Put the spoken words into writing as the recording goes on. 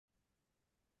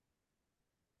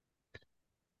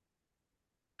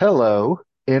Hello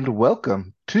and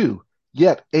welcome to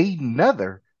yet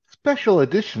another special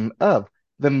edition of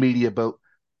the Media Boat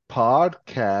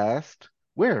podcast,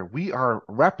 where we are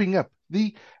wrapping up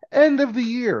the end of the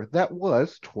year that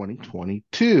was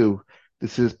 2022.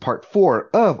 This is part four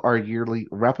of our yearly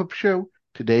wrap up show.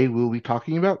 Today we'll be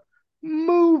talking about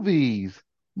movies.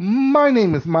 My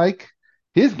name is Mike.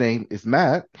 His name is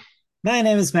Matt. My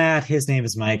name is Matt. His name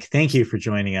is Mike. Thank you for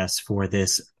joining us for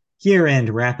this year end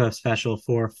wrap up special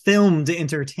for filmed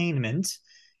entertainment.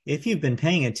 If you've been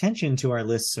paying attention to our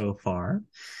list so far,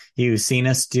 you've seen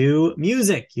us do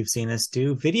music, you've seen us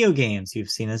do video games, you've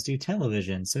seen us do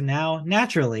television. So now,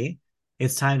 naturally,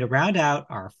 it's time to round out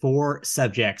our four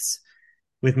subjects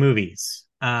with movies.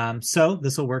 So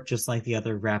this will work just like the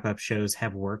other wrap up shows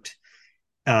have worked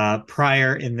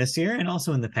prior in this year and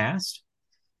also in the past.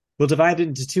 We'll divide it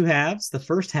into two halves. The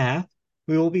first half,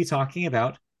 we will be talking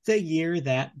about the year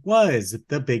that was,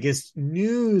 the biggest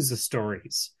news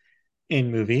stories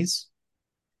in movies.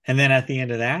 And then at the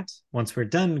end of that, once we're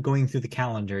done going through the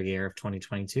calendar year of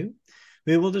 2022,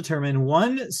 we will determine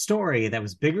one story that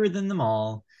was bigger than them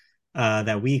all,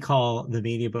 that we call the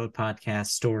Media Boat Podcast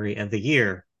Story of the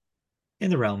Year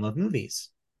in the realm of movies.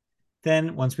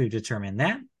 Then, once we've determined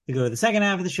that, we go to the second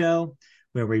half of the show,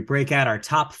 where we break out our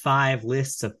top five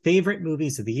lists of favorite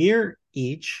movies of the year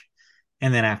each.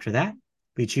 And then after that,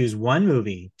 we choose one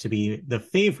movie to be the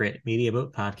favorite Media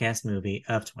Boat Podcast movie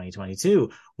of 2022.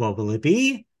 What will it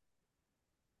be?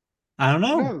 I don't Who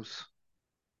know. knows?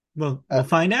 We'll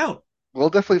find out. We'll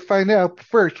definitely find out. But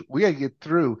first, we gotta get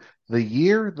through the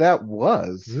year that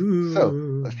was. So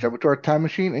Ooh. let's jump into our time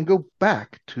machine and go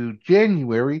back to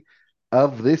January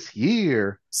of this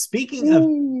year. Speaking of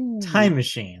Ooh. Time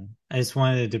Machine, I just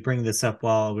wanted to bring this up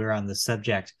while we were on the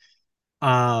subject.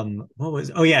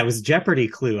 It was Jeopardy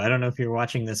Clue. I don't know if you're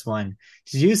watching this one.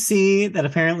 Did you see that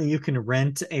apparently you can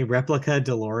rent a replica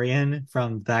DeLorean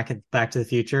from Back to the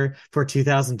Future for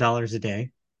 $2,000 a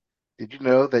day? Did you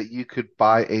know that you could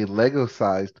buy a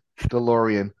Lego-sized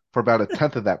DeLorean for about a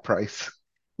tenth of that price?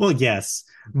 Well, yes,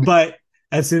 but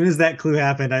as soon as that clue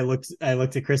happened, I looked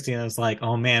at Christy and I was like,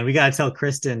 "Oh man, we gotta tell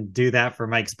Kristen do that for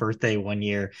Mike's birthday one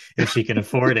year if she can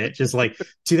afford it. Just like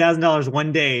 $2,000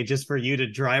 one day just for you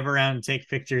to drive around and take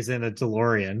pictures in a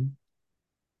DeLorean.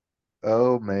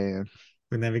 Oh man,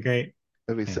 Wouldn't that be great?"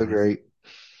 that'd be so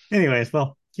Anyways, great.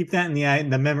 well, keep that in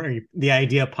the memory, the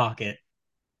idea pocket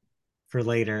for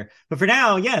later. But for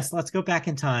now, yes, let's go back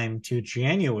in time to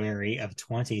January of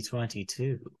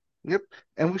 2022. Yep.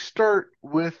 And we start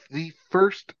with the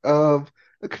first of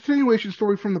a continuation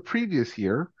story from the previous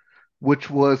year, which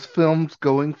was films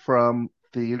going from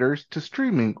theaters to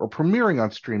streaming or premiering on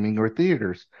streaming or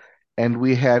theaters. And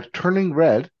we had Turning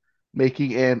Red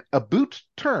making an a boot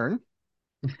turn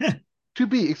to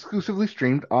be exclusively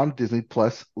streamed on Disney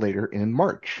Plus later in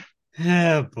March.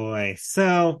 Oh boy.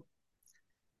 So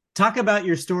talk about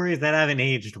your stories that haven't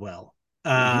aged well.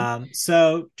 Hmm.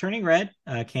 So Turning Red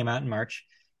came out in March,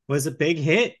 was a big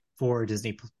hit for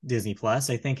Disney Plus.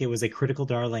 I think it was a critical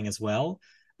darling as well.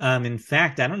 In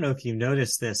fact, I don't know if you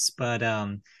noticed this, but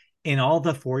in all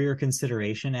the for your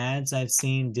consideration ads I've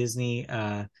seen Disney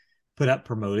put up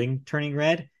promoting Turning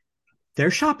Red, they're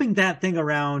shopping that thing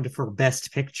around for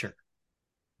Best Picture.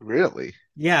 Really?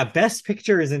 Yeah, Best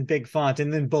Picture is in big font,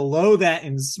 and then below that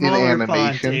in In smaller font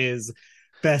animation. is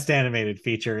Best Animated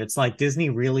Feature. It's like Disney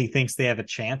really thinks they have a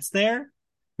chance there,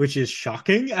 which is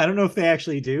shocking. I don't know if they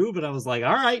actually do, but I was like,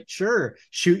 all right, sure,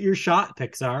 shoot your shot,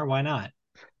 Pixar. Why not?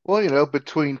 Well,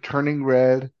 between Turning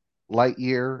Red,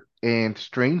 Lightyear, and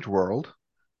Strange World.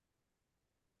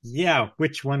 Yeah,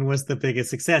 which one was the biggest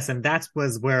success? And that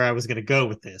was where I was going to go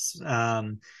with this.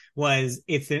 Was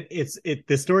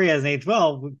the story hasn't aged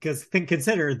well because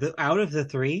consider the out of the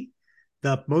three,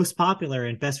 the most popular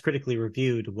and best critically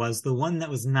reviewed was the one that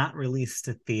was not released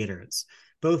to theaters.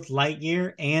 Both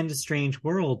Lightyear and Strange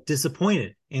World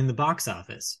disappointed in the box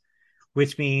office,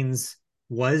 which means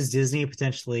was Disney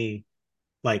potentially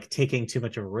like taking too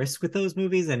much of a risk with those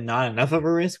movies and not enough of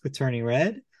a risk with Turning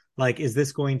Red? Like, is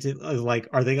this going to like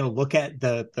are they going to look at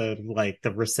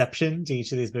the reception to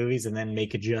each of these movies and then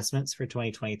make adjustments for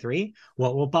 2023?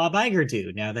 What will Bob Iger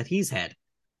do now that he's head?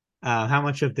 How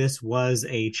much of this was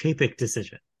a Chapek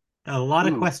decision? A lot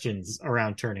of Ooh, questions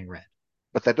around Turning Red.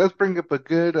 but that does bring up a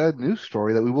good news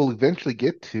story that we will eventually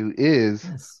get to is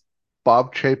Yes.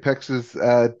 Bob Chapek's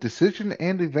decision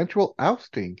and eventual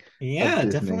ousting of Yeah,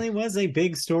 Disney. definitely was a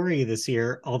big story this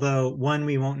year, although one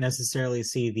we won't necessarily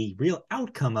see the real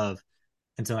outcome of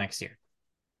until next year.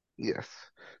 Yes.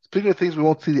 Speaking of things we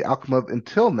won't see the outcome of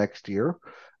until next year,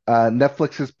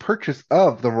 Netflix's purchase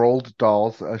of the Roald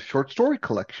Dahl's short story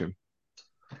collection.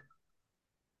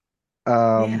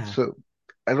 Yeah. So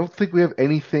I don't think we have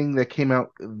anything that came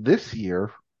out this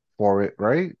year for it,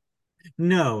 right?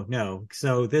 No, no.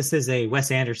 So this is a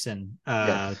Wes Anderson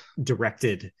Yes.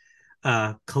 directed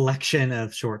collection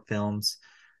of short films.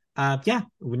 Yeah,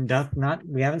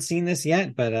 we haven't seen this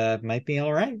yet, but might be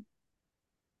all right.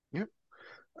 Yep.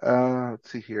 Let's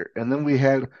see here. And then we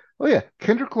had, oh yeah,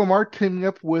 Kendrick Lamar teaming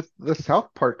up with the South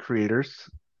Park creators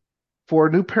for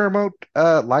a new Paramount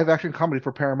live action comedy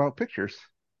for Paramount Pictures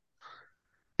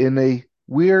in a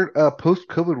weird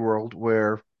post-COVID world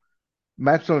where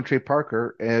Matt Stone and Trey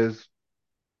Parker is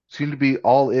seem to be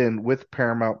all in with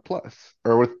Paramount Plus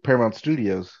or with Paramount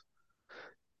Studios.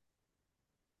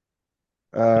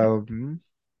 Yeah. Um,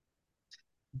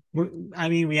 I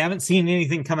mean, we haven't seen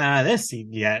anything come out of this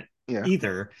yet yeah,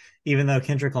 either. Even though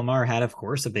Kendrick Lamar had, of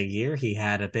course, a big year, he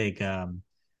had a big uh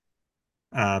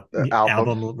album.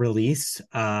 album release.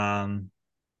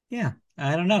 Yeah,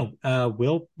 I don't know.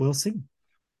 We'll see.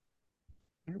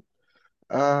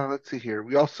 Let's see here.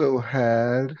 We also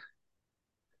had,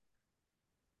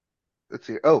 let's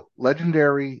see, oh,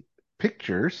 Legendary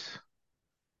Pictures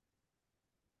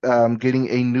getting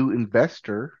a new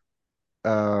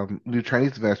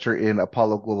Chinese investor in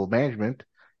Apollo Global Management,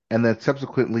 and then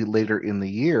subsequently later in the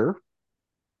year,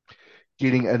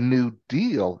 getting a new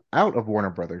deal out of Warner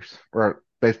Brothers, or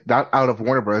not out of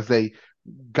Warner Brothers, they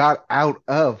got out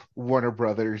of Warner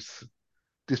Brothers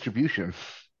distribution.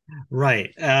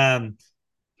 Right.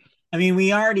 I mean,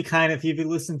 we already kind of, if you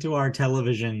listen to our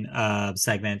television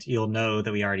segment, you'll know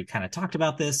that we already kind of talked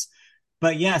about this.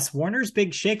 But yes, Warner's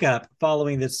big shakeup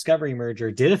following the Discovery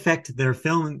merger did affect their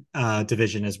film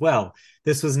division as well.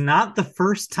 This was not the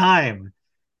first time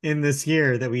in this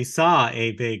year that we saw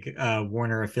a big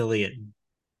Warner affiliate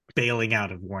bailing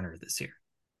out of Warner this year.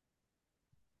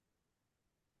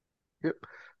 Yep.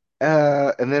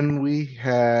 And then we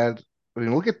had, I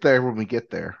mean, we'll get there when we get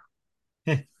there.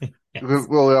 Yes,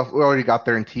 Well, we already got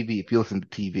there in TV if you listen to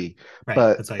TV, right.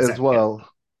 but That's what I as said. Yeah. well,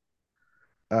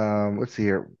 let's see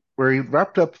here. We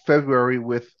wrapped up February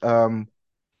with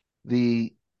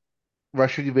the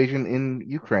Russian invasion in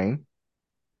Ukraine,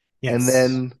 and Yes.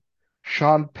 then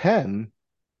Sean Penn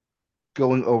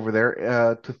going over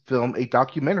there to film a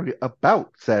documentary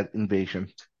about said invasion.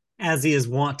 As he is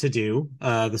wont to do.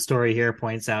 The story here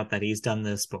points out that he's done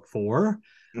this before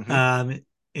Hmm. um,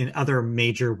 in other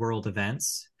major world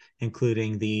events,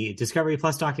 including the Discovery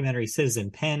Plus documentary Citizen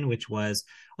Penn, which was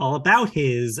all about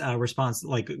his response,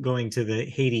 like going to the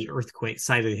Haiti earthquake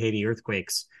site of the Haiti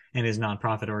earthquakes and his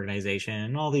nonprofit organization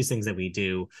and all these things that we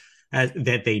do.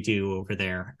 That they do over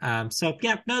there. So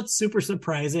yeah, not super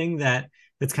surprising that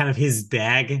that's kind of his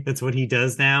bag. That's what he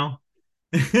does now.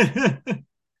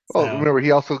 Well, So remember,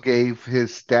 he also gave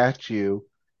his statue,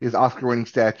 his Oscar-winning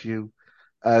statue,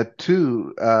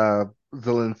 to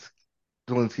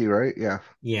Zelensky, right? Yeah,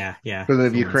 yeah, yeah,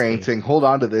 President of Ukraine, Zelensky. saying, "Hold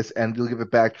on to this, and you'll give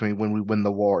it back to me when we win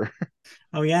the war."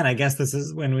 Oh yeah, and I guess this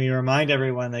is when we remind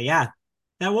everyone that yeah,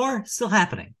 that war is still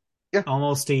happening Yeah.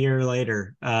 almost a year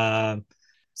later.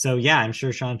 So yeah, I'm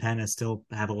sure Sean Penn has still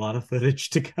have a lot of footage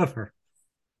to cover.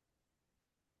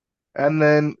 And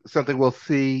then something we'll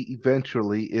see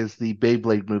eventually is the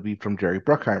Beyblade movie from Jerry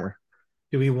Bruckheimer.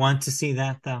 Do we want to see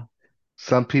that though?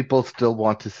 Some people still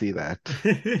want to see that.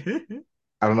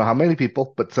 I don't know how many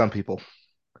people, but some people.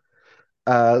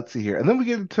 Let's see here. And then we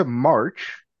get into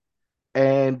March,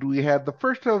 and we have the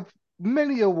first of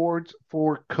many awards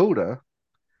for Coda,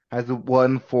 has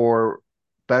won for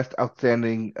Best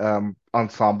Outstanding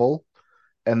Ensemble,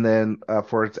 and then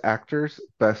for its actors,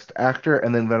 Best Actor,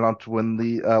 and then went on to win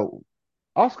the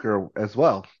Oscar as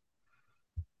well.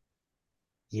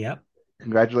 Yep.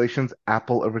 Congratulations,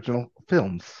 Apple Original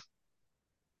Films.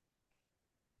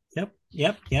 Yep.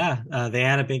 Yep. Yeah. They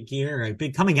had a big year, a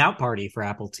big coming out party for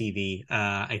Apple TV.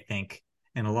 I think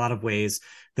in a lot of ways,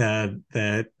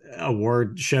 the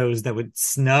award shows that would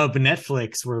snub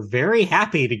Netflix were very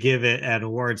happy to give it an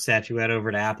award statuette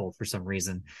over to Apple for some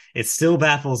reason. It still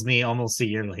baffles me almost a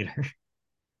year later.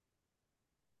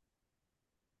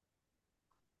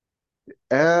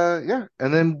 Yeah,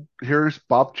 and then here's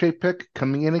Bob Chapek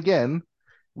coming in again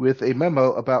with a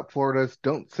memo about Florida's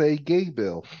Don't Say Gay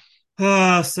bill.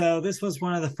 So this was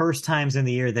one of the first times in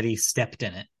the year that he stepped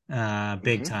in it,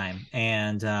 big Hmm. time,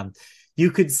 and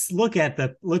you could look at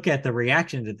the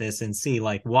reaction to this and see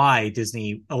like why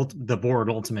Disney, the board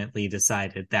ultimately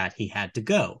decided that he had to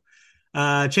go.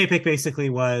 Chapek basically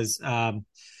was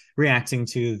reacting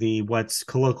to the what's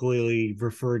colloquially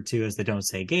referred to as the "Don't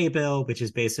Say Gay" bill, which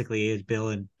is basically a bill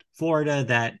in Florida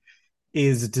that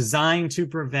is designed to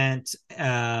prevent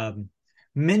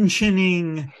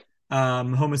mentioning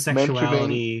Mentioning,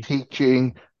 homosexuality.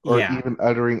 teaching, or Yeah, even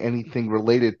uttering anything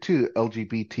related to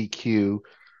LGBTQ.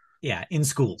 yeah, in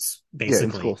schools, Yeah,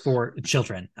 in basically schools. for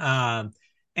children.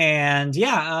 And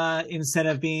yeah, instead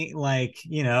of being like,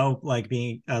 like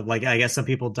being like, I guess some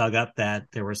people dug up that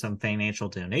there were some financial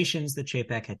donations that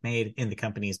Chapek had made in the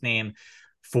company's name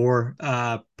for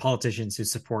politicians who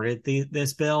supported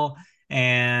this bill.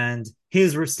 And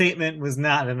his statement was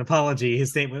not an apology. His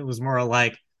statement was more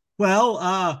like,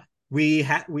 well, we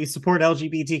support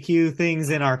LGBTQ things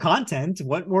in our content.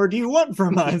 What more do you want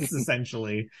from us,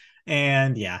 essentially?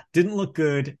 And yeah, didn't look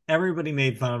good. Everybody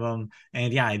made fun of him.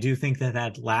 And yeah, I do think that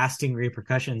had lasting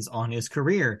repercussions on his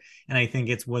career. And I think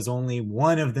it was only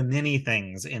one of the many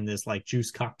things in this like juice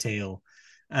cocktail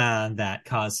that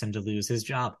caused him to lose his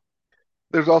job.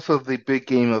 There's also the big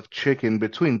game of chicken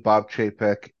between Bob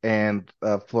Chapek and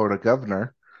Florida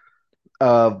governor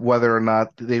of whether or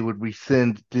not they would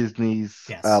rescind Disney's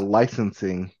Yes.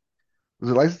 licensing.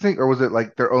 Was it licensing or was it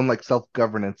like their own like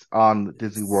self-governance on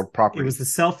Disney World It was properties? the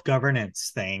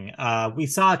self-governance thing. We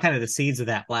saw kind of the seeds of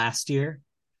that last year.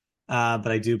 But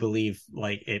I do believe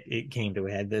like it came to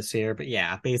a head this year. But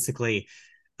yeah, basically,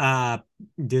 uh,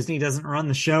 Disney doesn't run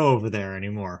the show over there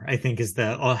anymore. I think is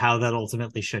the how that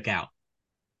ultimately shook out.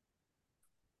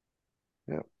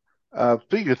 Yeah.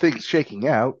 Speaking of things shaking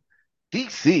out,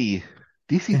 DC,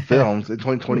 DC Films in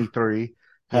 2023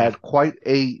 Yeah, had quite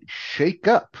a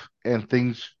shake-up, and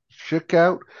things shook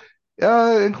out,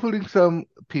 including some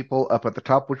people up at the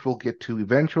top, which we'll get to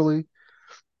eventually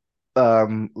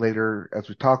later as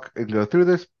we talk and go through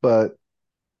this. But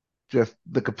just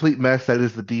the complete mess that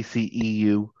is the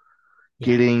DCEU, yeah,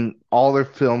 getting all their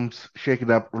films shaken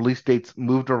up, release dates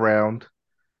moved around,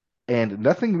 and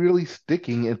nothing really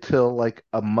sticking until like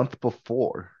a month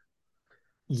before.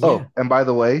 yeah. Oh, and by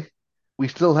the way, we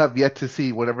still have yet to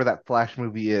see whatever that Flash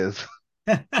movie is.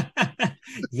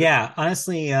 Yeah,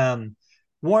 honestly,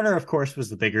 Warner, of course, was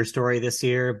the bigger story this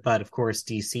year, but of course,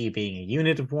 DC being a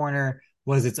unit of Warner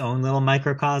was its own little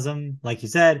microcosm. Like you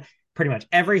said, pretty much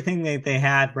everything that they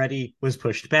had ready was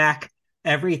pushed back.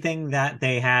 Everything that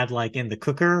they had like in the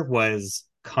cooker was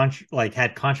like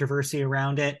had controversy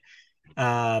around it.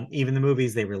 Even the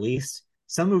movies they released,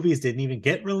 some movies didn't even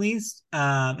get released.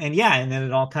 And yeah, and then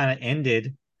it all kind of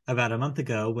ended about a month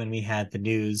ago when we had the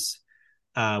news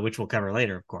which we'll cover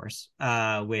later, of course,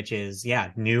 which is,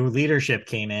 yeah, new leadership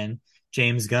came in.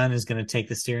 James Gunn is going to take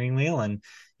the steering wheel, and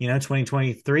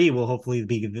 2023 will hopefully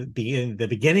be the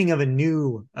beginning of a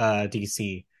new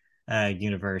DC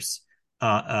universe.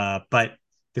 But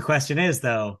the question is,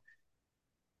 though,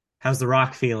 how's The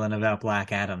Rock feeling about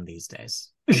Black Adam these days?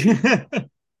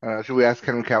 Should we ask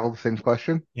Henry Cavill the same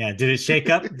question? Yeah, did it shake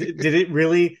up? Did it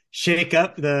really shake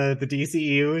up the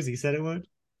DCEU as he said it would?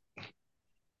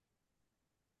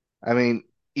 I mean,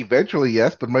 eventually,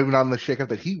 yes, but maybe not in the shakeup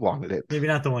that he wanted it. Maybe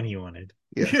not the one he wanted.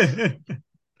 Yes.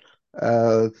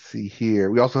 Let's see here.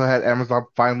 We also had Amazon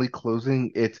finally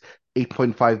closing its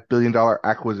 $8.5 billion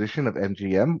acquisition of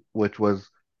MGM, which was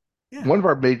Yeah. one of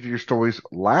our major stories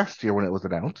last year when it was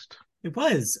announced. It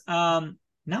was.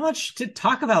 Not much to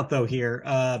talk about though here.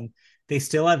 They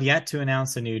still have yet to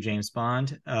announce a new James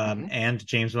Bond Hmm. and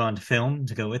James Bond film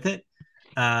to go with it.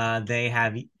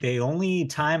 The only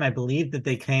time I believe that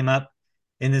they came up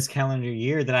in this calendar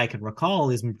year that I can recall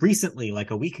is recently, like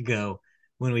a week ago,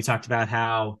 when we talked about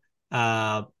how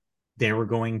uh, they were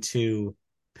going to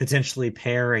potentially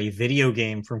pair a video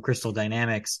game from Crystal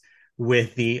Dynamics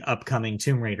with the upcoming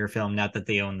Tomb Raider film, now that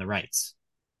they own the rights.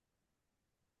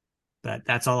 But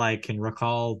that's all I can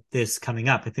recall this coming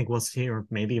up. I think we'll hear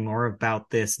maybe more about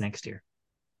this next year.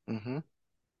 Hmm.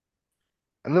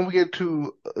 And then we get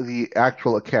to the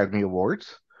actual Academy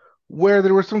Awards, where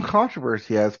there was some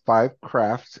controversy as five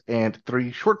crafts and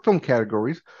three short film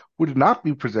categories would not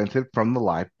be presented from the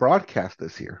live broadcast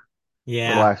this year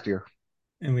or Yeah, last year.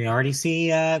 and we already see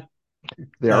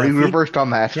They already reversed on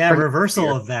that yeah, for next reversal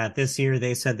year. of that this year.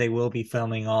 They said they will be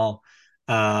filming all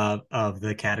of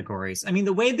the categories. I mean,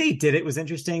 the way they did it was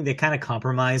interesting. They kind of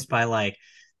compromised by like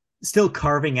still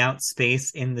carving out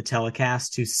space in the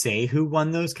telecast to say who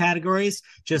won those categories,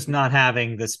 just Mhm. not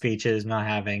having the speeches, not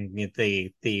having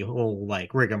the whole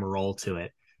like rigmarole to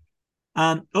it.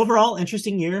 Overall,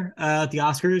 interesting year. The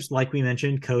Oscars, like we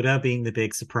mentioned, Coda being the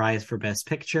big surprise for Best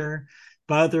Picture.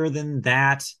 But other than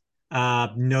that,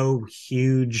 no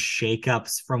huge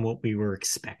shakeups from what we were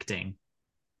expecting.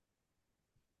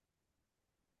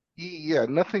 Yeah,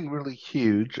 nothing really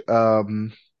huge.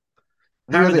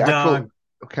 We Power have of the the actual Dog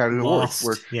Academy Awards, lost.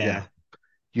 which yeah, Yeah,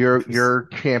 your which was your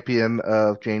champion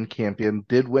of Jane Campion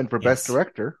did win for Best yes,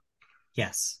 Director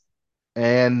yes.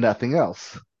 and nothing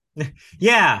else.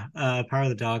 Yeah, Power of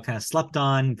the Dog kind of slept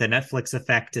on. The Netflix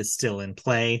effect is still in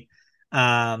play.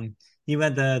 You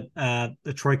had the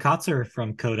Troy Kotzer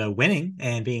from Coda winning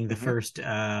and being the Mhm. first,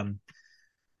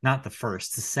 not the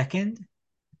first, the second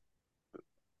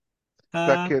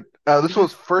Second, this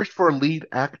was deaf. first for lead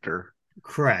actor.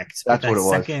 Correct, but That's the what it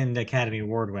was. second Academy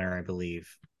Award winner, I believe,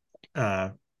 uh,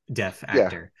 deaf Yeah,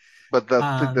 actor. but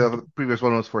Um, the previous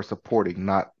one was for supporting,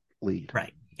 not lead.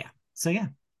 right, yeah. So yeah,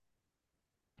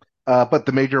 But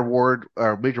the major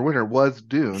winner was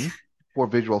Dune for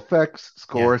visual effects, yeah,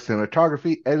 score,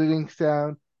 cinematography, editing,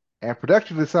 sound, and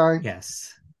production design.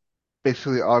 yes.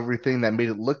 Basically, everything that made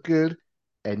it look good,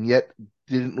 and yet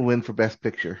didn't win for Best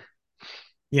Picture.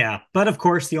 Yeah, but of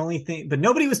course, the only thing, but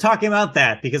nobody was talking about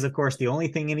that because, of course, the only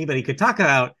thing anybody could talk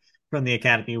about from the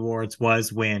Academy Awards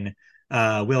was when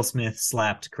Will Smith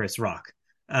slapped Chris Rock.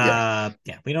 Yes.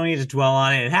 Yeah, we don't need to dwell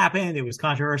on it. It happened. It was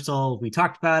controversial. We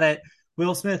talked about it.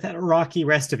 Will Smith had a rocky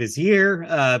rest of his year,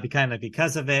 kind of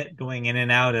because of it, going in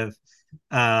and out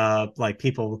of like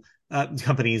people,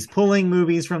 companies pulling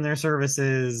movies from their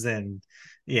services, and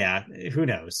yeah, who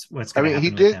knows what's I going to mean, he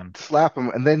happen with did him. slap him,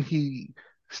 and then he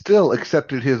still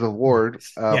accepted his award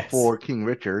Yes. for King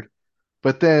Richard.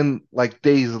 But then, like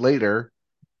days later,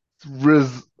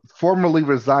 res- formally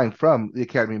resigned from the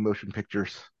Academy of Motion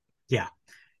Pictures. Yeah,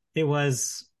 it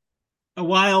was a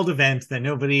wild event that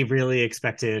nobody really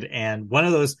expected, and one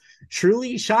of those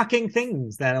truly shocking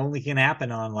things that only can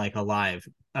happen on like a live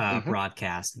Hmm.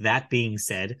 broadcast. That being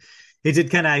said, it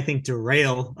did kind of, I think,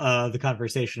 derail the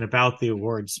conversation about the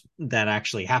awards that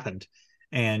actually happened.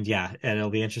 And yeah, it'll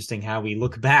be interesting how we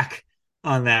look back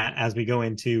on that as we go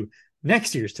into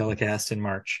next year's telecast in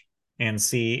March and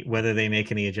see whether they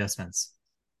make any adjustments.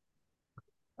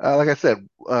 Like I said,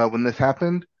 when this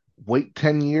happened, wait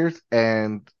 10 years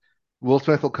and Will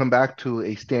Smith will come back to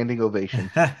a standing ovation.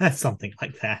 Something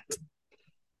like that.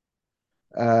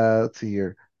 Let's see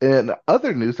here. In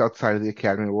other news outside of the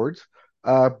Academy Awards,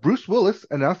 Bruce Willis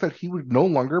announced that he would no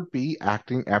longer be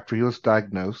acting after he was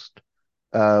diagnosed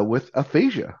with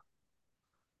aphasia,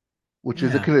 which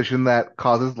is a Yeah. condition that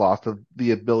causes loss of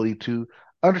the ability to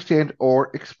understand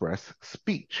or express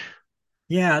speech.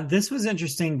 Yeah, this was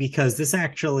interesting because this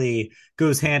actually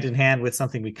goes hand in hand with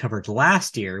something we covered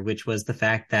last year, which was the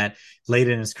fact that late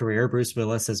in his career, Bruce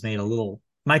Willis has made a little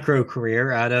micro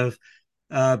career out of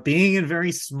being in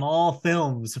very small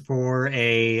films for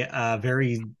a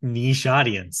very niche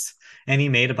audience. And he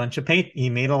made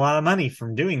a lot of money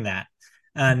from doing that.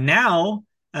 Now,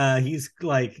 he's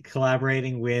like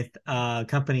collaborating with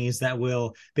companies that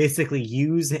will basically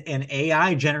use an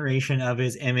AI generation of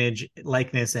his image,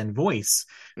 likeness, and voice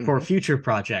for Hmm. future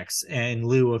projects in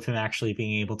lieu of him actually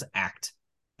being able to act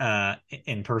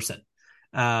in person.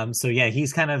 So yeah,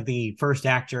 he's kind of the first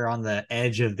actor on the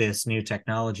edge of this new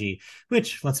technology,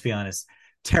 which, let's be honest,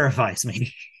 terrifies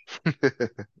me.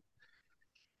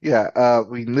 Yeah, I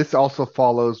mean, this also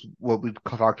follows what we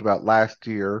talked about last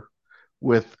year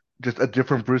with just a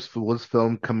different Bruce Willis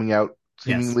film coming out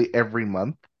Yes. seemingly every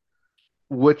month,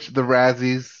 which the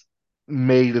Razzies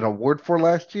made an award for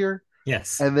last year,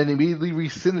 Yes. and then immediately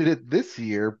rescinded it this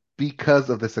year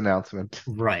because of this announcement.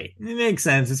 Right. It makes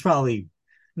sense. It's probably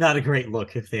not a great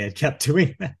look if they had kept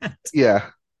doing that.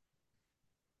 Yeah,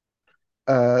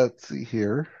 let's see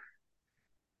here.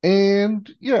 And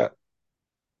then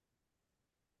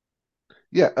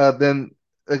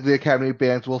the Academy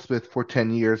bans Will Smith for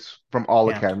 10 years from all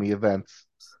Yeah. Academy events.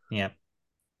 Yeah.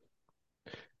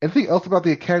 Anything else about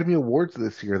the Academy Awards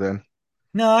this year then?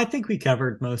 No, I think we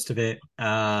covered most of it.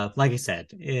 Like I said,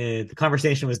 the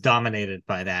conversation was dominated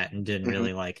by that and didn't Hmm.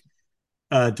 really like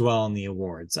dwell on the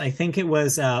awards. I think it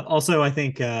was also, I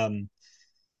think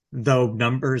though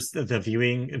numbers of the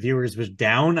viewers was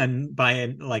down and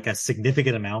by like a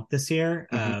significant amount this year.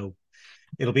 Hmm.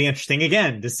 It'll be interesting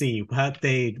again to see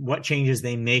what changes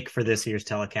they make for this year's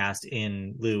telecast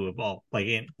in lieu of all like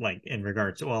in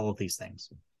regards to all of these things.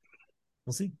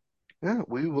 We'll see. Yeah,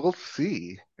 we will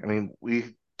see. I mean,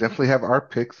 we definitely have our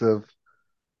picks of,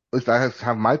 at least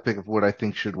have my pick of what I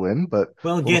think should win, but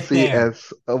We'll we'll get see there.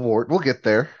 as award. We'll get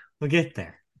there. We'll get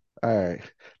there. All right.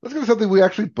 Let's get to something we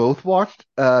actually both watched,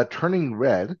 Turning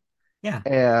Red,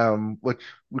 Yeah. which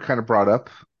we kind of brought up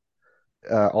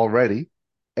already,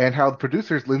 and how the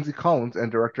producers Lindsay Collins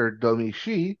and director Domi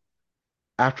Shi,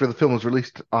 after the film was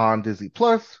released on Disney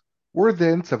Plus, were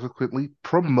then subsequently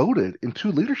promoted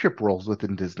into leadership roles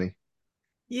within Disney.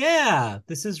 Yeah,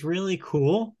 this is really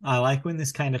cool. I like when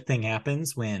this kind of thing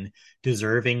happens when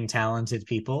deserving, talented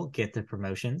people get the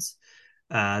promotions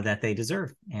that they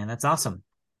deserve. And that's awesome.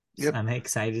 Yep, I'm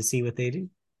excited to see what they do.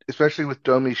 especially with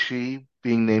Domi Shi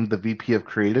being named the VP of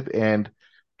Creative and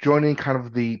joining kind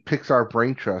of the Pixar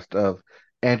brain trust of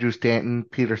Andrew Stanton,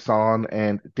 Peter Sohn,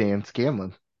 and Dan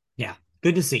Scanlon. Yeah,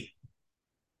 good to see.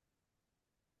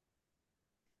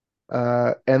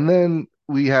 And then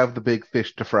we have the big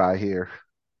fish to fry here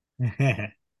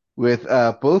with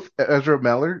both Ezra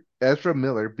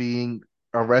Miller being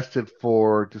arrested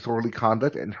for disorderly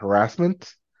conduct and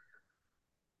harassment,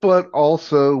 but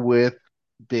also with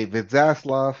David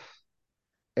Zaslav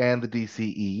and the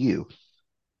DCEU,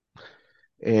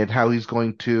 and how he's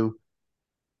going to,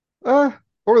 over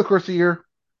the course of the year,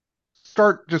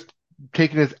 start just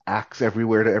taking his axe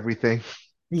everywhere to everything.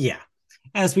 Yeah.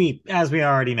 As we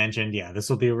already mentioned, yeah, this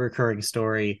will be a recurring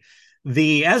story.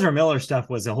 The Ezra Miller stuff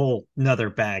was a whole another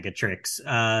bag of tricks.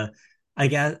 I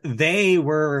guess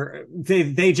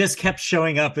they just kept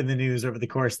showing up in the news over the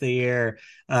course of the year.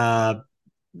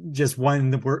 Just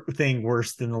one thing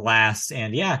worse than the last.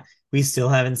 And yeah, we still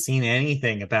haven't seen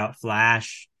anything about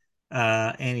Flash,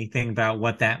 anything about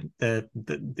what the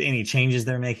any changes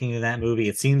they're making to that movie.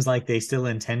 It seems like they still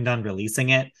intend on releasing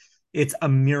it. It's a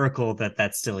miracle that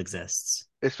that still exists.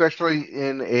 Especially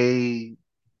in a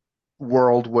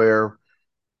world where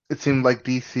it seemed like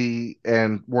DC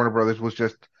and Warner Brothers was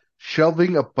just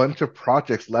shelving a bunch of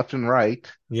projects left and right.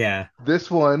 Yeah. This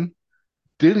one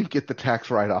didn't get the tax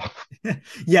write-off.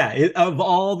 Yeah, of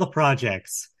all the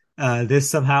projects, this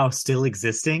somehow still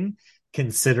existing,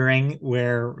 considering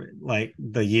where like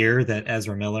the year that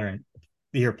Ezra Miller and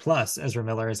the year plus Ezra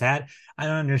Miller has had. I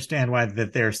don't understand why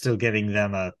that they're still giving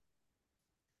them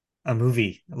a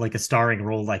movie like a starring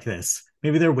role like this.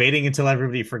 Maybe they're waiting until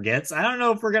everybody forgets. I don't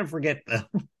know if we're gonna forget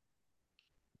though.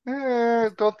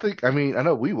 Don't think. I mean, I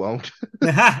know we won't.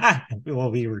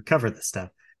 Well, we recover this stuff,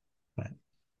 but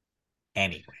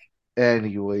anyway,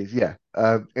 Anyways, yeah.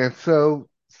 And so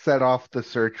set off the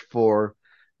search for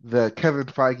the Kevin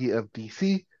Feige of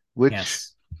DC, which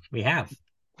yes, we have.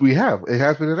 we have. It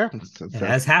has been announced since It then,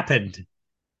 has happened.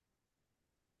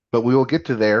 but we will get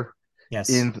to there Yes,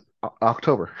 in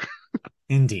October.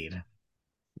 indeed.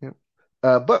 Yep.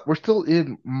 But we're still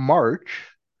in March,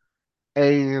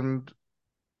 and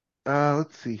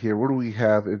let's see here. What do we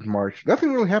have in March?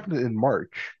 Nothing really happened in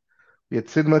March. We had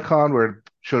CinemaCon where it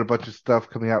showed a bunch of stuff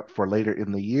coming out for later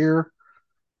in the year,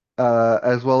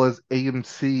 as well as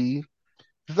AMC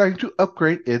deciding to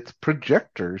upgrade its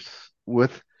projectors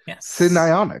with Yes.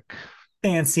 Cinionic.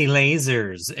 Fancy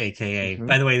lasers, aka. Hmm.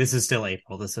 By the way, this is still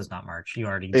April. This is not March. You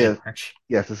already did Yeah, March.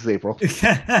 yes, this is April.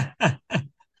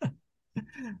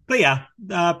 But yeah,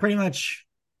 pretty much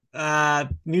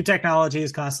new technology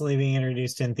is constantly being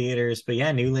introduced in theaters. But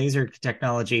yeah, new laser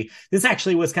technology. This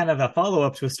actually was kind of a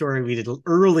follow-up to a story we did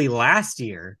early last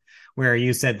year, where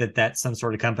you said that some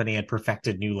sort of company had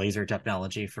perfected new laser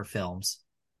technology for films.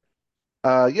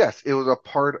 Yes, it was a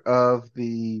part of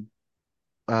the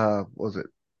what was it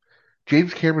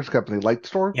James Cameron's company,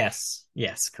 Lightstorm Yes,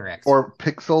 yes, correct. or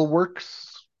Pixel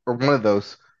Works or one of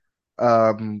those,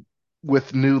 um,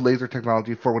 with new laser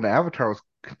technology for when Avatar was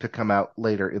to come out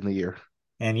later in the year.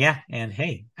 And yeah, and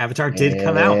hey, Avatar did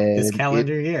come out this And it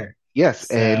calendar year. Yes,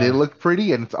 and it So looked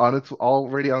pretty, and it's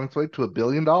already on its way to $1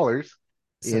 billion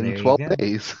so in there you 12 go.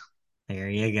 days. There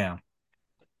you go.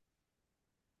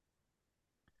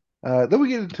 Then we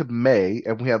get into May,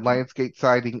 and we have Lionsgate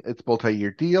signing its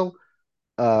multi-year deal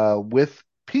with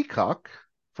Peacock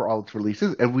for all its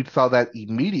releases, and we saw that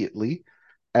immediately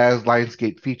as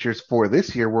Lionsgate features for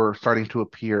this year were starting to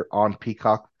appear on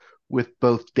Peacock with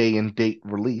both day and date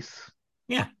release,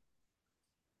 Yeah.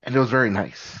 and it was very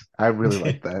nice. I really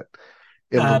like that.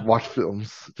 Able to uh watch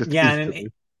films just yeah, and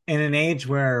instantly. in an age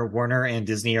where Warner and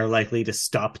Disney are likely to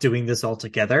stop doing this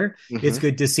altogether, it's Hmm.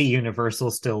 good to see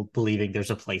Universal still believing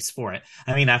there's a place for it.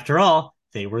 I mean, after all,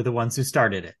 they were the ones who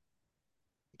started it.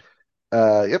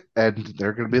 Yep, and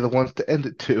they're going to be the ones to end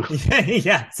it too.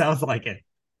 Yeah, sounds like it.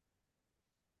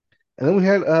 And then we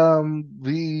had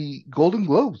the Golden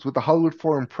Globes with the Hollywood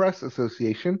Foreign Press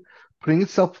Association putting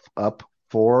itself up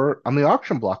for on the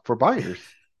auction block for buyers.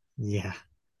 Yeah.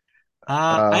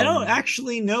 I don't Um,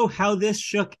 actually know how this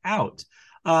shook out.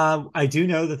 I do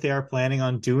know that they are planning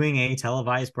on doing a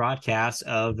televised broadcast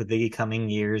of the coming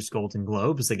year's Golden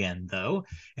Globes again, though,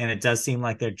 and it does seem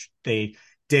like they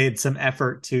did some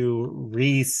effort to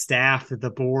restaff the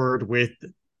board with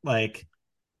like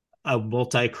a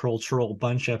multicultural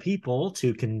bunch of people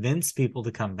to convince people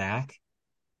to come back.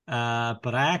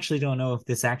 But I actually don't know if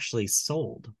this actually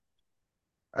sold.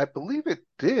 I believe it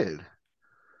did.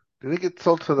 Did it get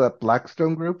sold to the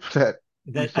Blackstone Group that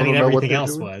we That I still mean, don't know what everything they're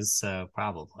else doing? was so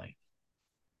probably.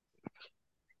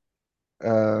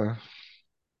 Uh,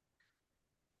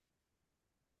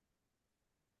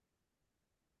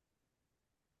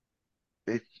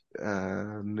 it,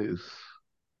 News.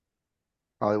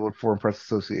 Hollywood Foreign Press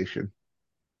Association.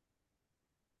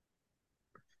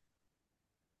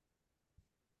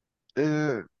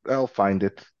 I'll find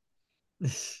it.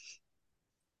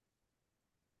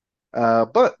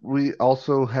 But we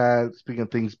also had, speaking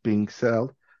of things being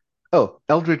sold, oh,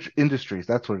 Eldridge Industries.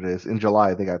 That's what it is. In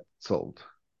July, they got sold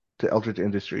to Eldridge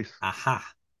Industries. Aha.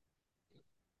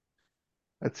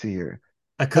 Let's see here.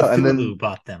 A Oh, and Cthulhu then,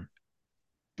 bought them.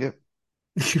 yep.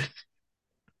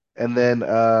 And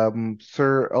then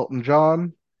Sir Elton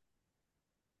John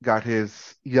got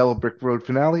his Yellow Brick Road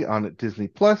finale on Disney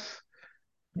Plus.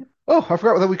 Oh, I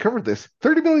forgot that we covered this.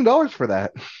 $30 million for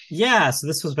that. Yeah, so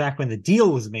this was back when the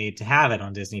deal was made to have it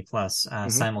on Disney Plus Hmm.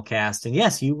 simulcast. And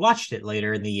yes, you watched it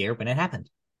later in the year when it happened.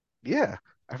 Yeah,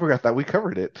 I forgot that we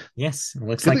covered it. Yes, it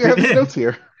looks Good like thing I we have these did. notes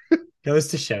here. Goes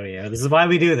to show you. This is why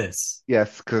we do this.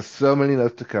 Yes, because so many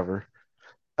notes to cover.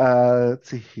 Let's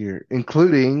see here,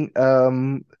 including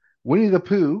Winnie the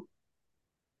Pooh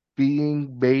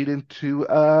being made into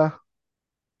a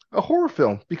horror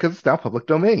film because it's now public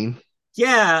domain.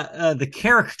 Yeah, the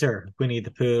character Winnie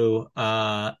the Pooh,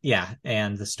 yeah,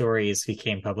 and the stories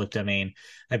became public domain.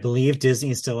 I believe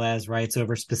Disney still has rights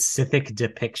over specific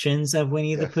depictions of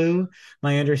Winnie the Yes. Pooh.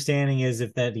 My understanding is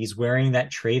if that he's wearing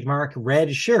that trademark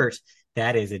red shirt,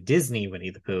 that is a Disney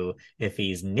Winnie the Pooh. If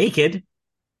he's naked,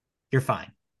 you're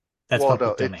fine. That's Well, no,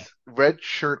 public domain. it's red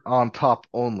shirt on top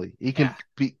only. He Yeah. can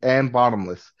be and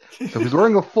bottomless. So if he's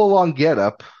wearing a full-on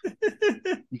getup,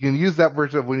 you can use that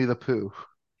version of Winnie the Pooh.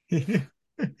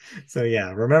 So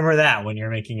yeah, remember that when you're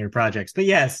making your projects. But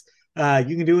yes, you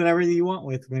can do whatever you want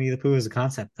with Winnie the Pooh as a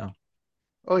concept, though.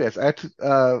 Oh yes, I had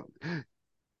to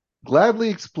gladly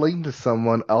explain to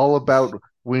someone all about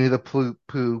Winnie the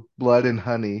Pooh, Blood and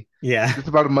Honey Yeah. just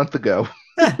about a month ago.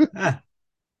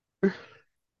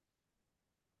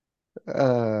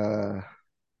 Uh,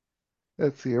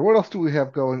 let's see here. What else do we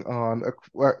have going on?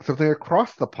 Something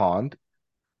across the pond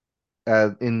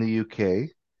in the UK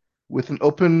with an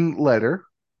open letter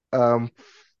um,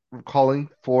 calling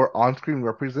for on-screen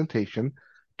representation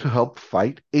to help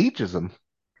fight ageism.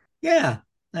 Yeah.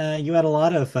 You had a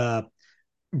lot of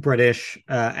British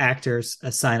actors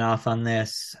sign off on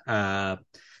this,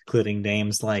 including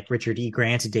names like Richard E.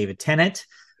 Grant and David Tennant.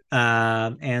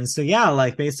 And so, yeah,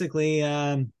 like basically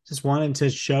just wanted to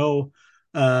show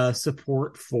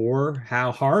support for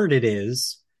how hard it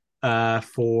is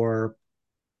for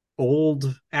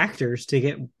old actors to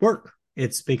get work.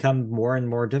 It's become more and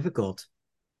more difficult.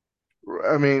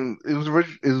 I mean, it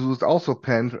was also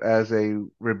penned as a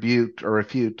rebuke or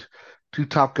refute to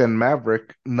Top Gun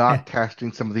Maverick not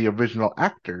casting some of the original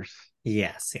actors.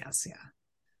 Yes, yes, yeah.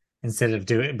 Instead of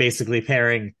doing basically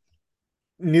pairing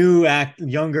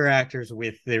younger actors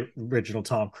with the original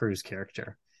Tom Cruise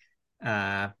character.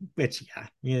 Which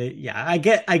yeah, I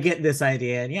get this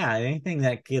idea, and yeah, anything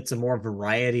that gets a more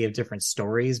variety of different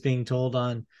stories being told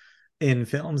on in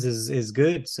films is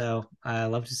good. So I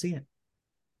love to see it.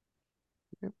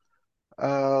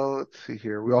 Let's see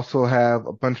here. We also have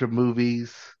a bunch of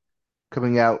movies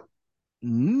coming out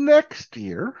next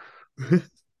year,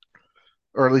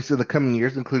 or at least in the coming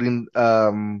years, including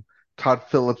Todd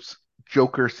Phillips'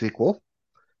 Joker sequel,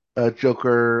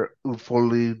 Joker Une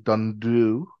Folie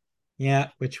Dondu. Yeah,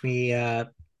 which we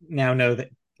now know that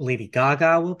Lady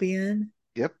Gaga will be in.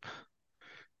 Yep.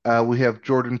 We have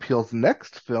Jordan Peele's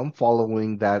next film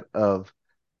following that of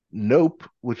Nope,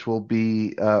 which will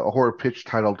be a horror pitch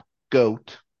titled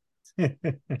Goat.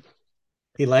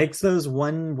 He likes those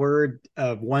one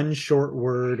short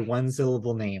word, one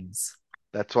syllable names.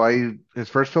 That's why his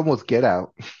first film was Get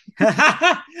Out.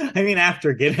 I mean,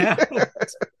 after Get Out.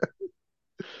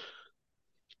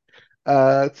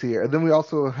 Let's see here. And then we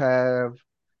also have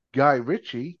Guy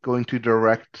Ritchie going to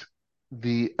direct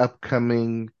the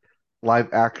upcoming live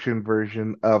action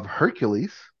version of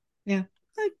Hercules. Yeah,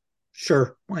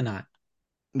 sure, why not?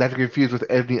 Not to be confused with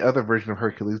any other version of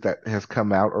Hercules that has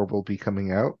come out or will be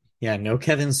coming out. Yeah, no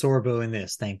Kevin Sorbo in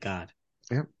this, thank God.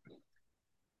 Yep.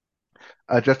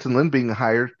 Justin Lin being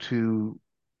hired to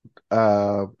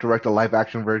direct a live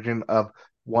action version of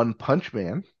One Punch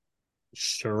Man.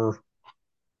 Sure.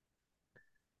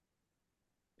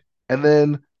 And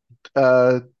then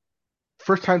uh,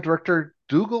 first time director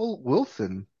Dougal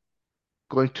Wilson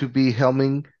going to be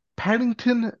helming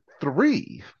Paddington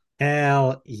 3.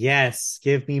 Hell yes.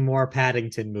 Give me more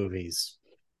Paddington movies.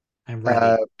 I'm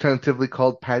ready. Tentatively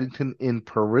called Paddington in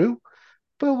Peru,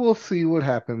 but we'll see what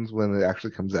happens when it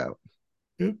actually comes out.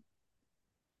 Oop.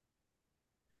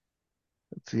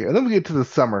 Let's see. And then we get to the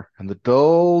summer and the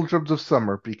doldrums of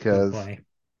summer Oh because boy.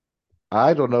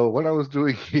 I don't know what I was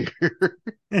doing here.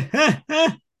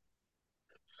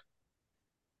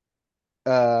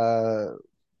 uh,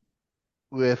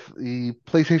 with the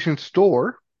PlayStation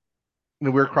Store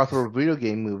and we're crossover video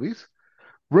game movies,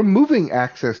 removing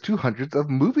access to hundreds of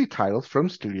movie titles from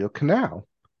Studio Canal,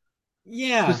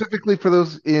 Yeah, specifically for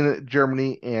those in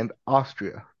Germany and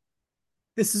Austria.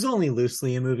 this is only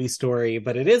loosely a movie story,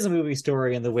 but it is a movie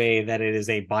story in the way that it is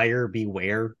a buyer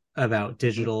beware about Mhm.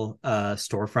 digital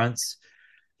storefronts.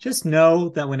 Just know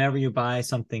that whenever you buy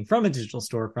something from a digital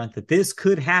storefront, that this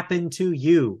could happen to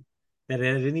you. That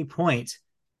at any point,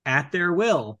 at their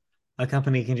will, a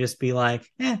company can just be like,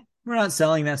 we're not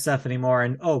selling that stuff anymore.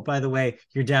 And oh, by the way,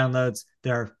 your downloads,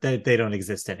 they don't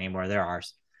exist anymore. They're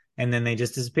ours. And then they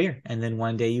just disappear. And then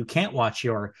one day you can't watch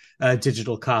your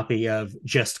digital copy of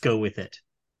Just Go With It.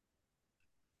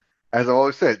 As I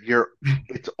always said,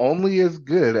 it's only as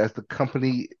good as the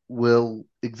company will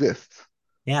exist,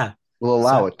 Yeah. will So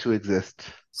allow it to exist.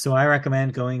 So I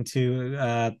recommend going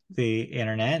to the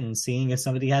internet and seeing if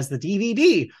somebody has the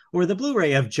DVD or the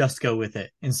Blu-ray of Just Go With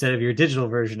It instead of your digital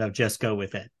version of Just Go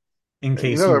With It, in You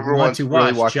case know, you want to everyone's really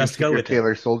watch watching Just Go Secret With It.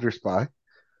 Taylor Soldier Spy.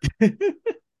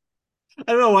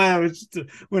 I don't know why I was just,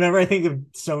 whenever I think of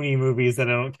Sony movies that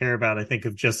I don't care about, I think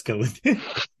of Just Go With It.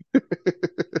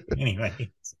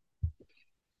 Anyway,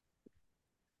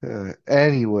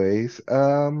 Anyways,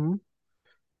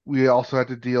 we also had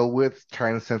to deal with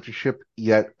China censorship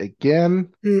yet again,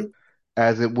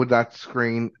 as it would not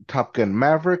screen Top Gun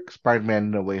Maverick,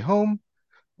 Spider-Man No Way Home,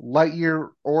 Lightyear,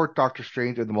 or Doctor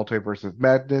Strange in the Multiverse of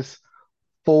Madness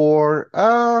for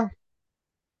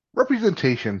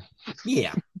representation.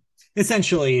 yeah,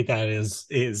 essentially that is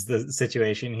the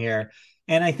situation here.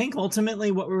 And I think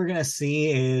ultimately what we're going to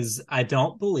see is I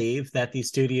don't believe that these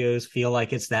studios feel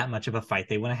like it's that much of a fight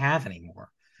they want to have anymore.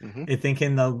 Hmm. I think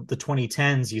in the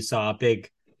 2010s you saw a big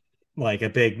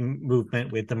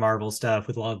movement with the Marvel stuff,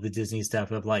 with a lot of the Disney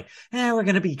stuff of like, we're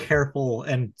going to be careful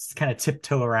and kind of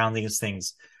tiptoe around these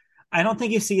things. I don't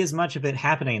think you see as much of it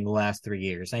happening in the last 3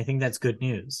 years. I think that's good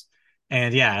news.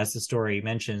 And yeah, as the story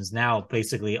mentions, now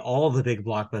basically all the big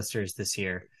blockbusters this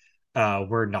year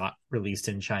were not released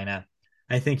in China.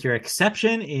 I think your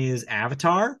exception is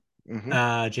Avatar.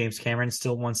 Hmm. James Cameron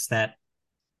still wants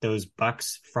those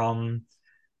bucks from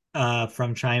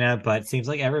China, but it seems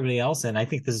like everybody else, and I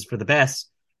think this is for the best,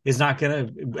 is not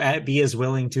going to be as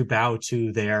willing to bow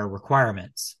to their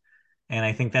requirements. And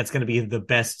I think that's going to be the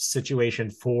best situation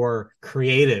for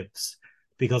creatives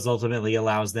because ultimately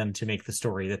allows them to make the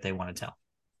story that they want to tell.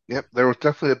 Yep, there was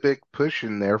definitely a big push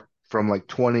in there from like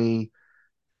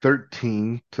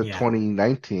 2013 to Yeah.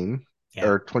 2019 Yeah.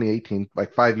 or 2018,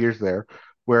 like 5 years there,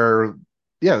 where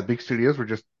yeah, the big studios were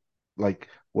just like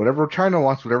whatever China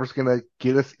wants, whatever's gonna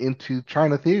get us into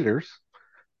China theaters,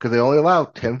 because they only allow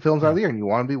 10 films out of Yeah. the year, and you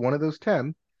want to be one of those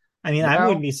 10. I mean, I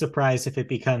wouldn't Now, be surprised if it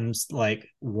becomes like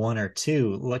one or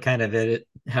two, what kind of it,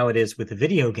 how it is with the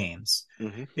video games.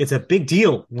 mhm. It's a big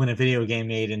deal when a video game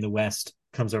made in the West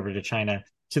comes over to China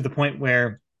to the point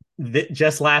where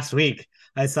just last week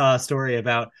I saw a story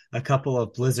about a couple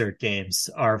of Blizzard games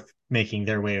are making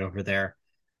their way over there.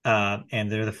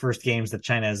 And they're the first games that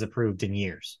China has approved in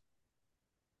years.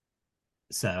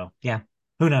 So, yeah,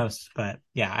 who knows? But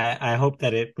yeah, I hope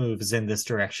that it moves in this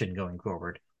direction going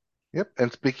forward. Yep.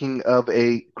 And speaking of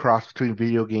a cross between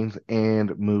video games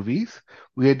and movies,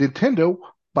 we had Nintendo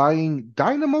buying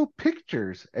Dynamo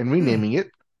Pictures and Hmm. renaming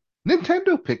it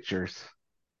Nintendo Pictures.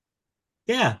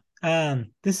 Yeah.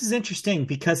 This is interesting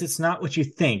because it's not what you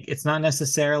think. It's not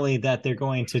necessarily that they're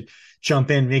going to jump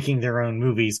in making their own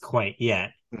movies quite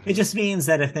yet. It Hmm. just means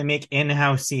that if they make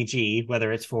in-house CG,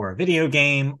 whether it's for a video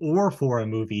game or for a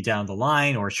movie down the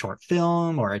line, or a short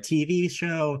film or a TV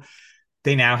show,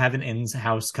 they now have an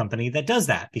in-house company that does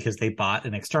that because they bought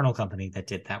an external company that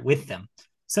did that with them.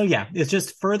 So yeah, it's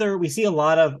just further. We see a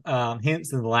lot of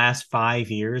hints in the last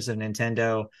 5 years of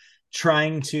Nintendo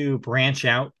trying to branch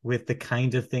out with the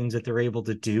kind of things that they're able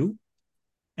to do,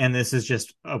 and this is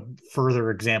just a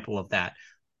further example of that.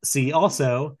 See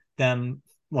also them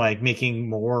like making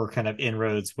more kind of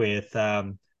inroads with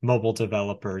mobile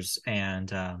developers and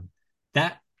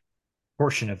that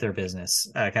portion of their business,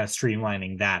 kind of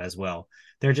streamlining that as well.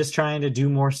 They're just trying to do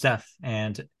more stuff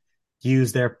and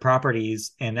use their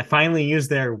properties and finally use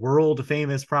their world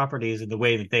famous properties in the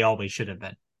way that they always should have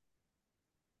been.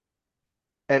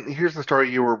 And here's the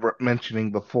story you were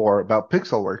mentioning before about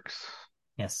Pixelworks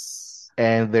Yes.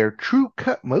 and their True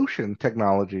Cut Motion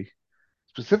technology,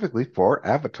 specifically for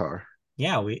Avatar.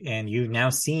 Yeah, you've now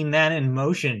seen that in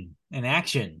motion, in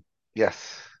action.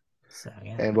 Yes. So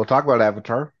yeah. And we'll talk about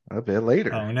Avatar a bit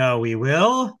later. Oh no, we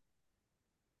will?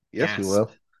 Yes, we Gasp.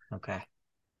 will. Okay.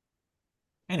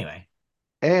 Anyway.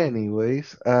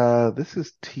 Anyways, this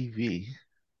is TV.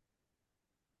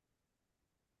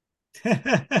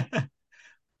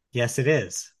 Yes, it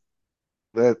is.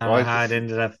 That I don't why know is how it this?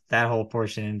 ended up. That whole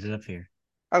portion ended up here.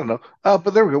 I don't know.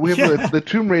 But there we go. We have Yeah. the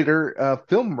Tomb Raider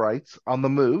film rights on the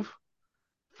move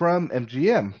from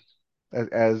MGM,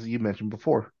 as you mentioned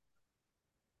before.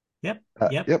 Yep.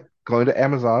 Yep. Yep, going to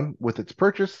Amazon with its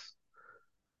purchase.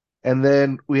 And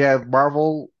then we have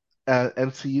Marvel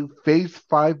MCU Phase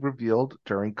 5 revealed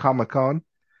during Comic-Con,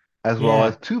 as well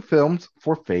as Yeah. two films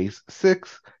for Phase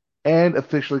 6, and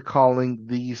officially calling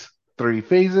these three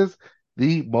phases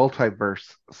the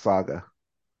Multiverse Saga.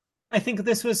 I think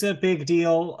this was a big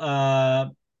deal.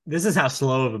 This is how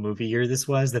slow of a movie year this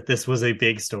was, that this was a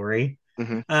big story.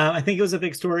 Hmm. I think it was a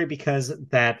big story because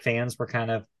that fans were kind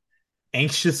of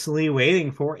anxiously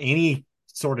waiting for any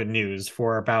sort of news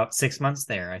for about 6 months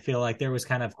there. I feel like there was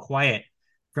kind of quiet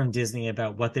from Disney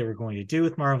about what they were going to do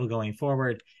with Marvel going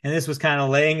forward. And this was kind of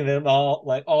laying them all,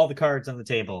 like, all the cards on the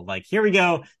table. Like, here we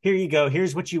go. Here you go.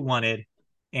 Here's what you wanted.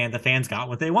 And the fans got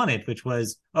what they wanted, which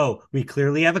was, oh, we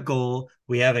clearly have a goal.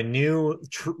 We have a new,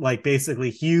 like, basically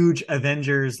huge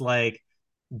Avengers, like,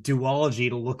 duology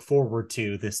to look forward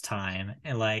to this time.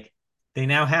 And, like, they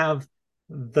now have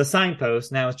the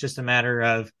signpost. Now it's just a matter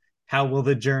of how will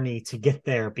the journey to get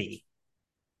there be?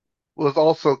 Was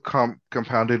also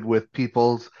compounded with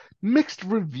people's mixed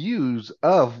reviews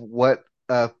of what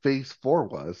Phase 4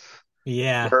 was,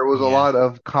 Yeah, where it was a yeah, lot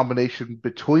of combination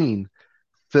between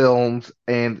films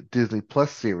and Disney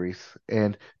Plus series.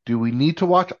 And do we need to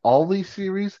watch all these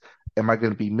series? Am I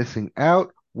going to be missing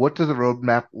out? What does the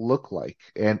roadmap look like?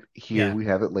 And here yeah. we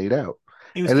have it laid out.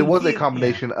 It was And it was a confused. Yeah.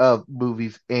 combination of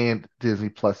movies and Disney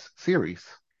Plus series.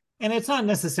 And it's not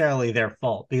necessarily their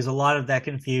fault because a lot of that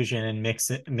confusion and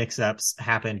mix ups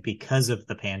happened because of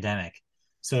the pandemic.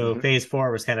 So Hmm. phase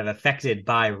four was kind of affected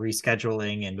by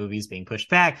rescheduling and movies being pushed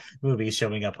back, movies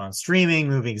showing up on streaming,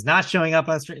 movies not showing up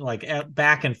on streaming, like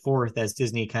back and forth as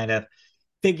Disney kind of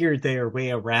figured their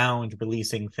way around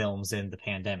releasing films in the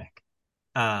pandemic.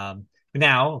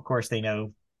 Now, of course, they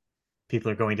know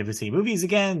people are going to see movies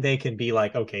again. They can be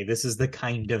like, okay, this is the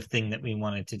kind of thing that we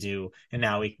wanted to do, and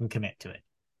now we can commit to it.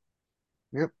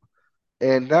 Yep.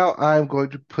 And now I'm going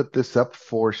to put this up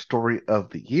for Story of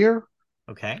the Year.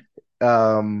 Okay.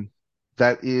 Um,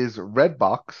 that is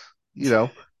Redbox, the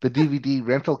DVD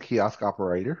rental kiosk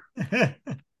operator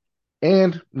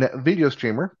and video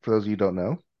streamer, for those of you who don't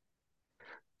know,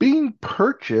 being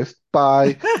purchased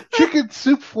by Chicken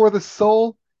Soup for the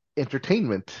Soul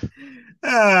Entertainment.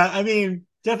 I mean,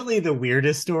 definitely the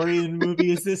weirdest story in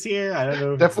movies this year. I don't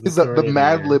know if it's the Definitely the story of the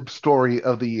Mad year. Lib story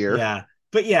of the year. Yeah,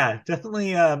 but yeah,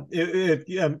 definitely.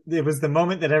 It was the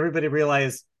moment that everybody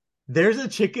realized there's a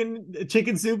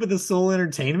chicken soup at the Soul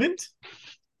Entertainment.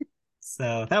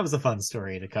 So that was a fun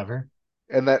story to cover.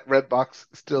 And that Redbox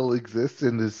still exists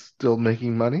and is still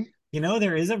making money.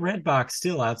 There is a Red Box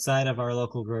still outside of our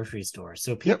local grocery store.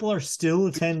 So Yep, people are still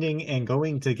attending and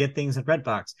going to get things at Red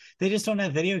Box. They just don't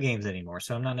have video games anymore,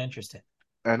 so I'm not interested.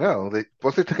 I know.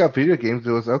 Once they took out video games,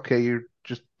 it was okay, you're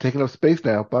just taking up space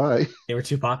now. Bye. They were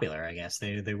too popular, I guess.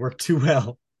 They worked too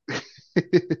well.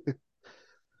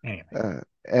 Anyway.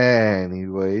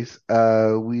 Anyways,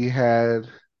 we had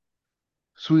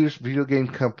Swedish video game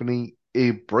company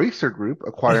Embracer Group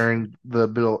acquiring the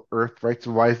Middle Earth rights.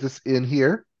 Why is this in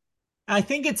here? I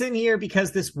think it's in here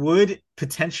because this would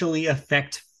potentially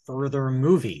affect further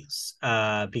movies,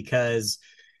 because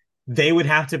they would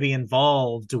have to be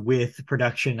involved with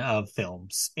production of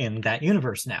films in that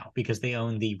universe now because they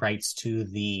own the rights to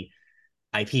the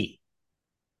IP.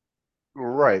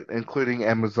 Right, including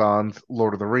Amazon's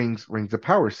Lord of the Rings, Rings of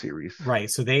Power series. Right.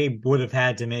 So they would have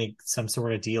had to make some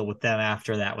sort of deal with them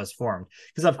after that was formed.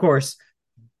 Because, of course,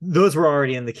 those were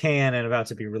already in the can and about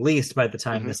to be released by the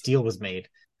time Hmm. this deal was made.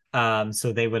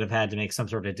 So they would have had to make some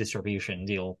sort of distribution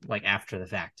deal like after the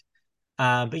fact.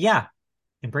 But yeah,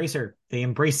 Embracer, they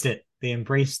embraced it. They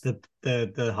embraced the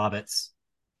hobbits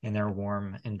in their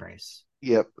warm embrace.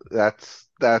 Yep,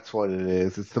 that's what it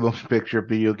is. It's the motion picture,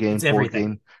 video game, It's board everything.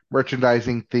 game,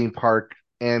 merchandising, theme park,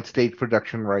 and stage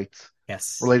production rights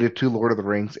Yes. related to Lord of the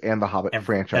Rings and the Hobbit That's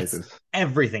franchises.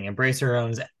 everything. Embracer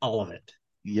owns all of it.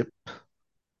 Yep.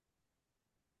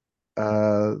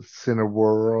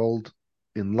 Cineworld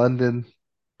in London,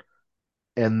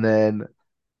 and then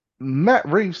Matt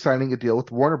Reeves signing a deal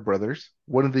with Warner Brothers,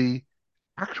 one of the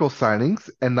actual signings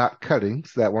and not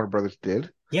cuttings that Warner Brothers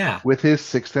did Yeah. with his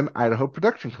Sixth Idaho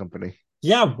production company.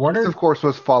 Yeah. This, of Warner, course,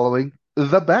 was following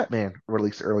the Batman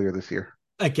release earlier this year.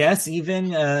 I guess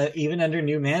even under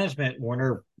new management,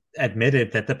 Warner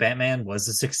admitted that the Batman was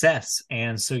a success.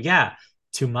 And so yeah,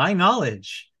 to my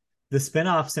knowledge, the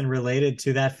spin-offs and related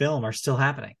to that film are still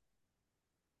happening.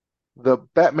 The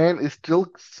Batman is still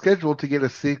scheduled to get a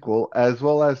sequel, as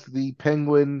well as the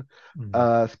Penguin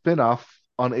Mm. spin-off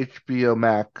on HBO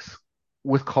Max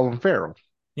with Colin Farrell.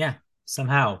 Yeah,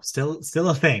 somehow still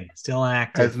a thing, still an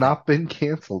active Has thing. not been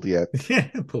canceled yet.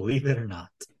 Believe it or not.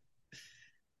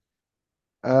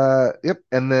 Yep.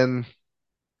 And then,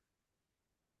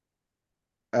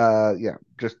 yeah,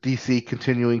 just DC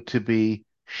continuing to be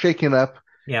shaken up,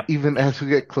 Yep. even Yep. as we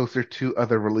get closer to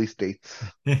other release dates.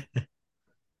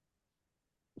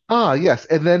 Ah, yes.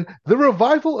 And then the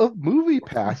revival of Movie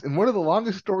Pass in one of the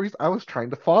longest stories I was trying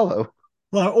to follow.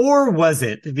 Well, or was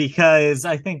it? Because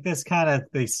I think this kind of,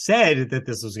 they said that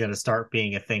this was going to start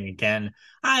being a thing again.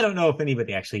 I don't know if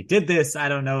anybody actually did this. I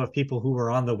don't know if people who were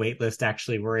on the wait list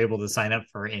actually were able to sign up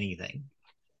for anything.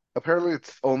 Apparently,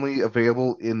 it's only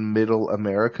available in Middle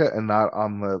America and not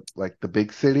on the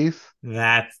big cities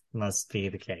That must be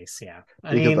the case. Yeah.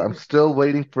 I because mean, I'm still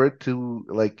waiting for it to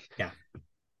yeah.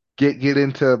 get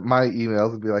into my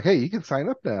emails and be like, hey, you can sign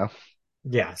up now.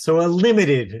 Yeah. So a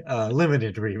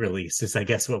limited re-release is, I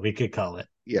guess, what we could call it.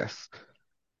 Yes.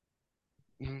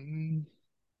 Mm,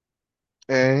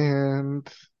 And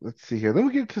let's see here. Then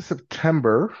we get to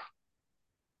September,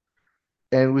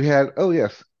 and we had, oh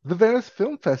yes, the Venice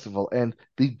Film Festival and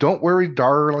the Don't Worry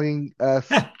Darling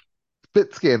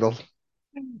spit scandal.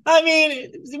 I mean,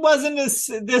 it wasn't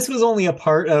this was only a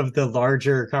part of the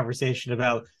larger conversation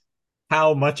about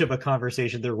how much of a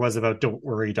conversation there was about Don't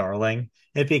Worry, Darling.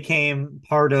 It became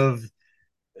part of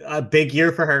a big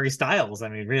year for Harry Styles. I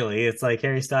mean, really, it's like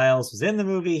Harry Styles was in the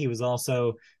movie. He was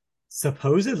also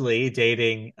supposedly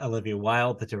dating Olivia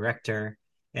Wilde, the director.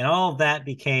 And all of that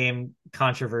became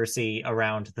controversy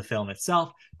around the film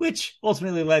itself, which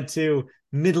ultimately led to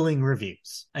middling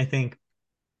reviews. I think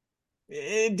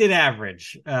it did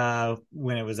average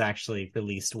when it was actually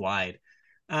released wide.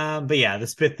 But yeah, the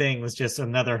spit thing was just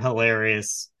another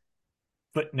hilarious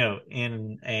footnote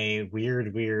in a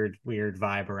weird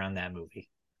vibe around that movie.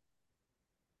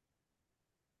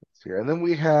 Here. And then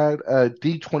we had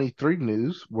D23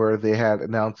 News where they had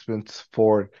announcements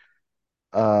for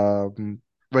um,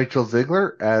 Rachel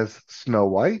Ziegler as Snow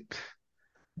White,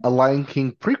 a Lion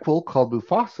King prequel called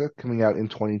Mufasa coming out in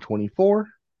 2024,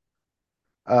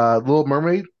 Little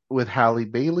Mermaid with Halle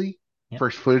Bailey. Yep.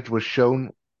 First footage was shown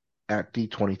at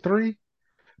D23.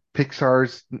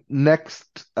 Pixar's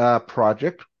next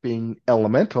project being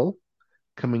Elemental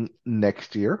coming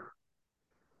next year,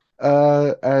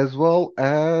 as well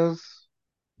as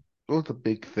what was the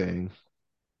big thing?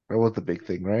 That was the big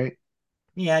thing, right?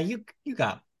 Yeah, you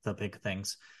got the big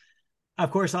things.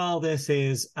 Of course, all this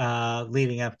is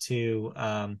leading up to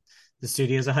the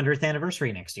studio's 100th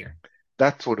anniversary next year.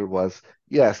 That's what it was.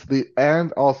 Yes, the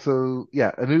and also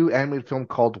yeah, a new animated film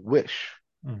called Wish,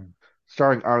 Mm.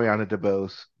 starring Ariana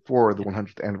DeBose for the Yep.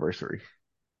 100th anniversary.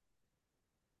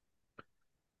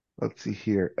 Let's see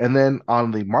here. And then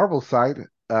on the Marvel side,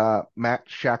 Matt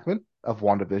Shackman of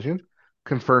WandaVision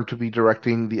confirmed to be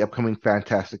directing the upcoming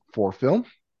Fantastic Four film.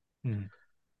 Mm.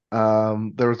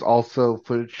 There was also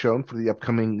footage shown for the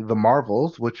upcoming The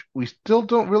Marvels, which we still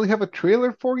don't really have a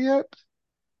trailer for yet,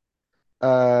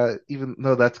 even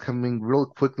though that's coming real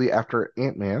quickly after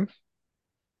Ant-Man.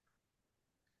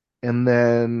 And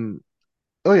then,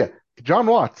 oh yeah, John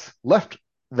Watts left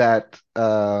that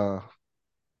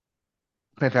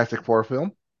Fantastic Four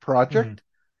film Mm. project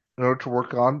in order to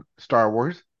work on Star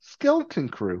Wars Skeleton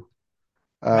Crew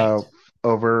Right. uh,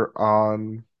 over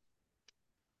on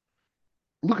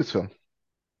Lucasfilm.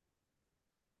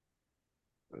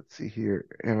 Let's see here.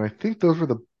 And I think those were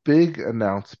the big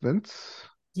announcements.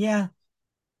 Yeah.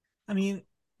 I mean,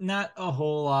 not a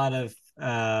whole lot of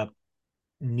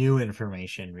new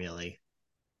information, really.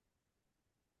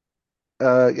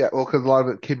 Yeah, well, because a lot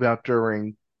of it came out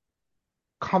during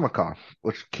Comic-Con,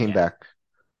 which came Yeah. back.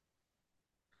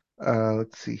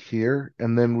 Let's see here.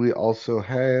 And then we also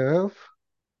have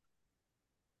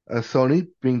Sony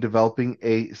being developing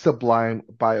a Sublime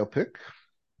biopic,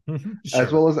 as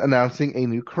Sure. well as announcing a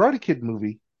new Karate Kid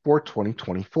movie for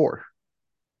 2024.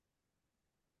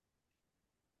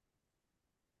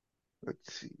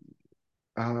 Let's see.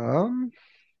 Um,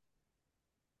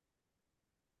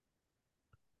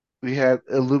 we had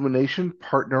Illumination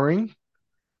partnering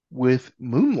with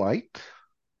Moonlight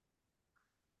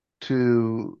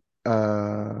to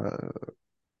well,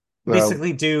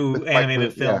 Basically, do with Spike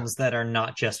animated Lee, yeah, films that are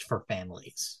not just for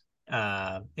families.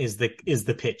 Is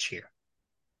the pitch here?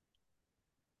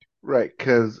 right,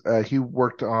 because he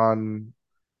worked on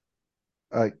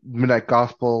Midnight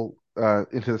Gospel,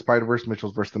 Into the Spider-Verse,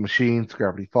 Mitchell's versus the Machines,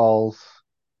 Gravity Falls.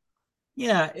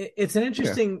 Yeah, it's an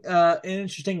Yeah,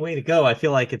 interesting way to go. I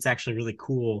feel like it's actually really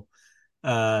cool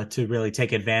to really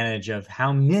take advantage of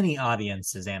how many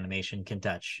audiences animation can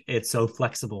touch. It's so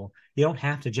flexible. You don't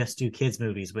have to just do kids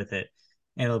movies with it.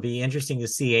 And it'll be interesting to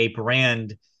see a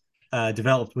brand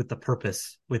developed with the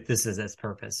purpose, with this as its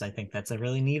purpose. I think that's a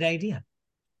really neat idea.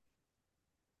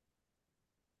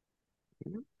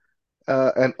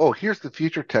 And here's the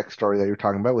future tech story that you're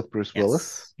talking about with Bruce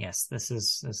Willis. Yes, this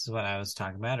is what I was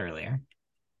talking about earlier.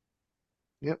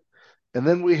 Yep. And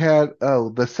then we had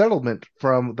the settlement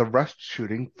from the Rust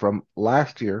shooting from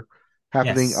last year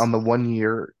happening on Yes. the 1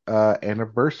 year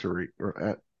anniversary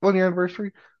or 1 year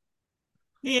anniversary.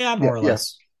 Yeah, Yeah, more or yeah.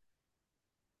 less.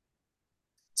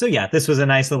 So yeah, this was a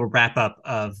nice little wrap up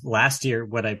of last year.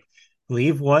 What I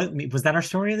believe was that our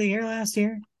story of the year last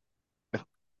year?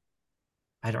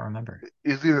 I don't remember.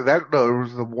 Is either that no, it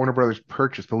was the Warner Brothers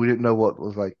purchase, but we didn't know what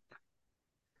was like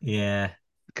Yeah,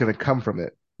 going to come from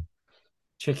it.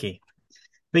 tricky.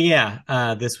 But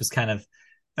yeah, this was kind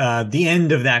of the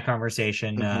end of that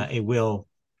conversation. Hmm. It will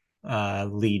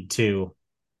lead to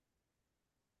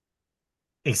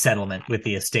a settlement with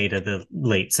the estate of the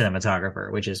late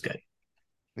cinematographer, which is good.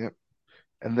 Yep.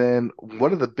 And then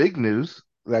one of the big news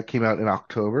that came out in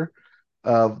October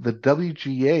of the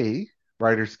WGA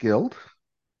Writers Guild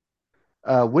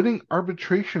winning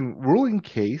arbitration ruling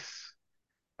case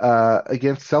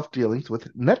against self-dealings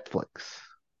with Netflix,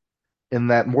 in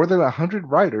that more than 100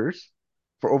 writers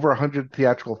for over 100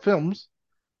 theatrical films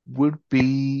would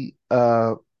be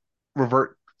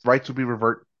revert rights would be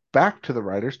revert back to the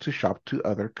writers to shop to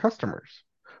other customers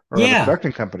or other Yeah,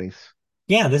 production companies.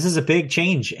 yeah, this is a big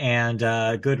change and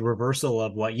a good reversal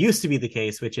of what used to be the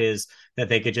case, which is that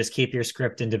they could just keep your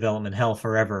script in development hell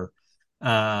forever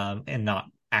and not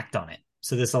act on it.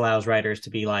 So this allows writers to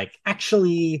be like,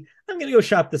 actually, I'm going to go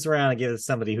shop this around and give it to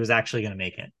somebody who's actually going to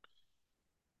make it.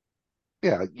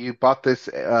 Yeah, you bought this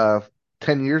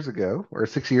 10 years ago or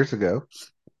 6 years ago,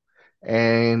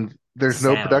 and there's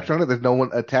no Sad. production on it. There's no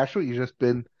one attached to it. You've just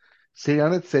been sitting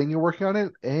on it, saying you're working on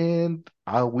it, and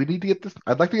we need to get this.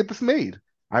 I'd like to get this made.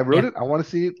 I wrote Yeah, it. I want to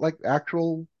see it like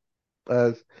actual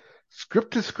uh,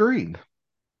 script to screen.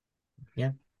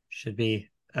 yeah. Should be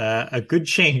a good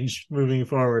change moving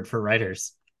forward for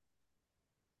writers.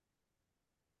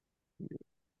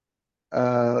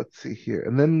 Let's see here,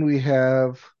 and then we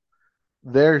have.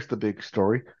 There's the big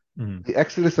story. Mm, The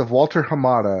exodus of Walter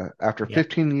Hamada after yep.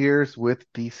 15 years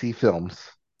with DC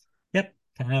Films. Yep.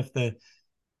 Kind of the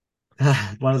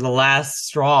one of the last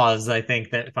straws, I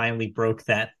think, that finally broke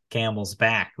that camel's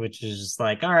back, which is just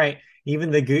like, all right,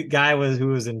 even the good guy who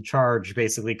was in charge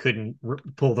basically couldn't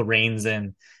pull the reins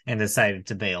in and decided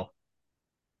to bail.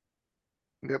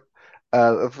 Yep.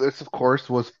 This, of course,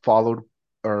 was followed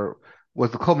or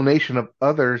was the culmination of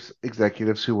others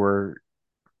executives who were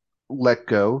let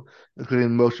go,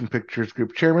 including Motion Pictures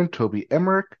Group Chairman Toby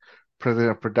Emmerich,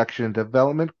 President of Production and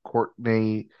Development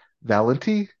Courtney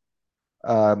Valenti,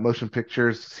 Motion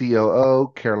Pictures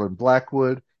COO Carolyn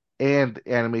Blackwood, and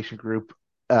Animation Group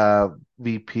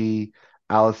VP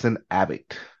Allison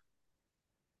Abbott.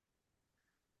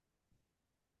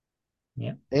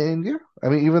 Yeah. And yeah, I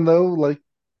mean, even though like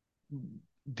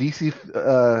DC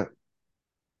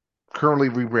currently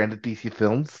rebranded DC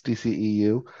Films,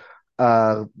 DCEU,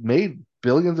 made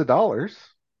billions of dollars,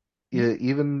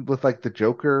 even with like the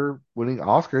Joker winning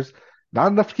Oscars, not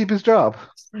enough to keep his job.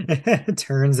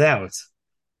 Turns out.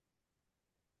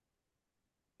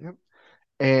 Yep.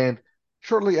 And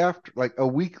shortly after, like a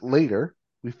week later,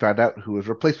 we found out who his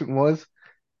replacement was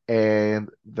and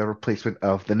the replacement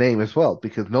of the name as well,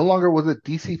 because no longer was it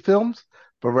DC Films,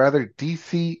 but rather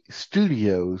DC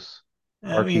Studios, I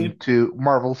harking mean, to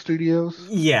Marvel Studios.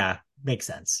 yeah, makes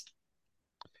sense.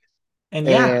 And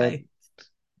yeah, And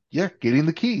yeah, getting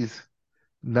the keys.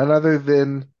 None other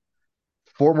than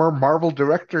former Marvel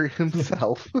director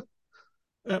himself.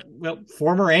 well,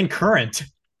 former and current.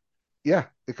 Yeah,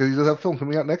 because he does have a film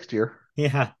coming out next year.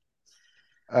 Yeah.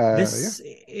 Yeah, This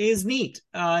is neat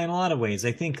in a lot of ways.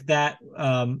 I think that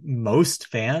most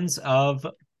fans of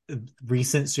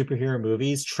recent superhero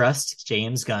movies trust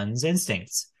James Gunn's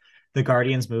instincts. The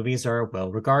Guardians movies are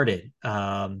well regarded.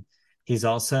 He's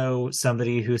also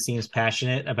somebody who seems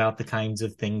passionate about the kinds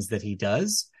of things that he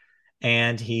does.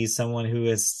 And he's someone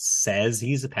who says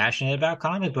he's passionate about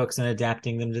comic books and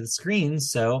adapting them to the screen.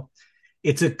 So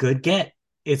it's a good get.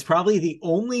 It's probably the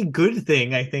only good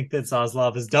thing I think that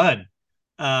Zaslav has done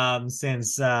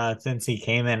since he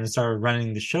came in and started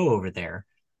running the show over there.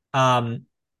 Um,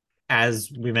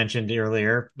 as we mentioned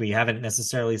earlier, we haven't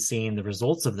necessarily seen the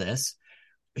results of this.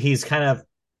 He's kind of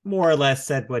more or less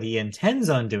said what he intends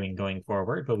on doing going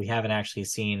forward, but we haven't actually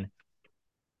seen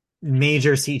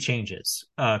major sea changes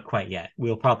quite yet.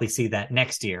 We'll probably see that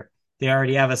next year They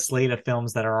already have a slate of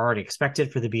films that are already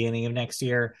expected for the beginning of next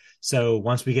year. So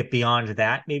once we get beyond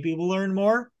that, maybe we'll learn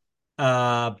more.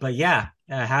 But yeah,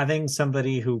 having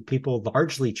somebody who people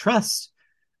largely trust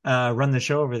run the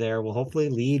show over there will hopefully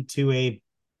lead to a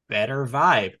better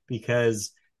vibe,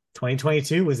 because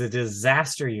 2022 was a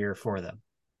disaster year for them.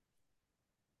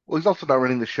 Well, he's also not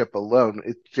running the ship alone.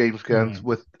 It's James Gunn's Mm-hmm.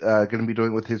 with going to be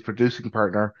doing with his producing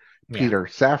partner Yeah. Peter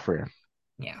Safran.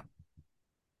 Yeah.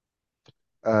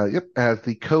 Yep, as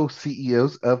the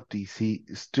co-CEOs of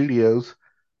DC Studios.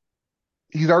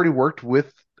 He's already worked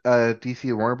with DC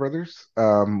and Warner Brothers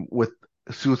with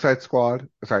Suicide Squad.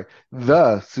 Sorry,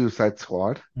 the Suicide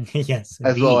Squad, Yes,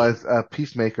 as well the. as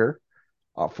Peacemaker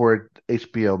for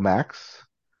HBO Max,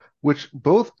 which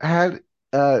both had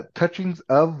touchings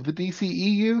of the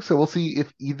DCEU. So we'll see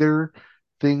if either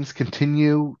things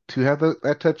continue to have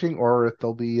that touching, or if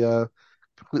they'll be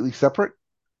completely separate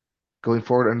going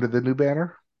forward under the new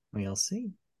banner. We'll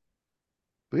see.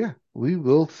 But yeah, we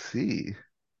will see.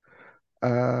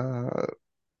 Uh,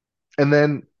 and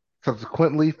then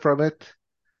subsequently from it,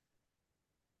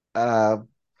 uh,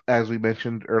 as we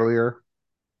mentioned earlier,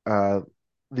 uh,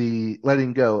 the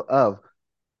letting go of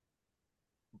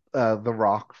The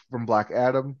Rock from Black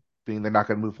Adam, being they're not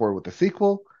going to move forward with the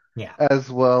sequel, Yeah. as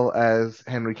well as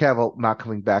Henry Cavill not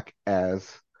coming back as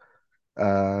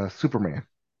Superman.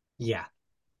 Yeah.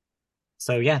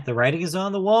 So yeah, the writing is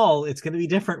on the wall. It's going to be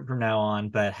different from now on,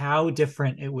 but how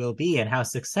different it will be and how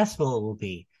successful it will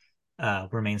be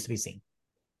remains to be seen.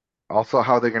 Also,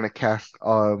 how they're going to cast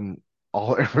all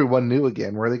everyone new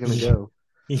again. Where are they going to go?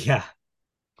 Yeah.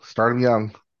 Start them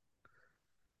young.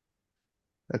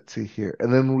 Let's see here,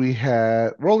 and then we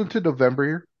had roll into November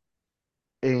here,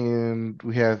 and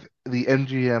we have the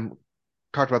MGM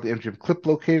talked about the MGM clip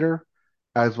locator,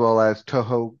 as well as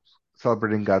Toho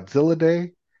celebrating Godzilla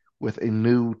Day with a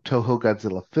new Toho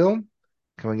Godzilla film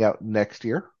coming out next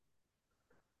year.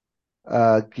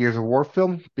 Gears of War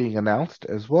film being announced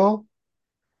as well,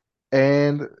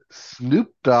 and Snoop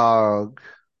Dogg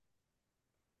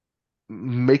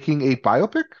making a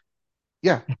biopic.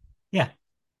 Yeah. Yeah.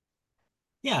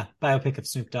 Yeah. Biopic of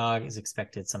Snoop Dogg is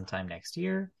expected sometime next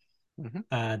year.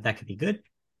 Mhm. That could be good.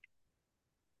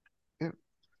 Yeah.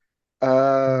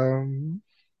 Um,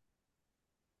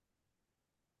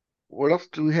 what else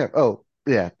do we have? Oh,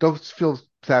 yeah. Don't feel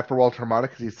sad for Walter Hamada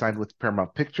because he signed with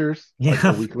Paramount Pictures like a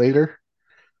Yeah. week later.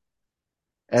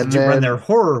 To And do run their then,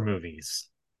 horror movies.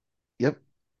 yep.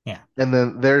 Yeah. And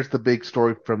then there's the big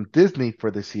story from Disney for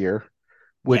this year,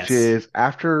 which Yes. is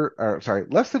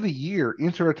less than a year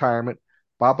into retirement,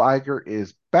 Bob Iger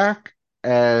is back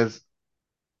as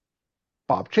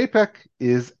Bob Chapek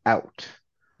is out.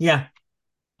 Yeah.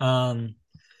 Um,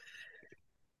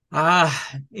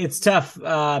 it's tough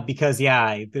because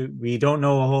yeah, we don't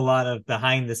know a whole lot of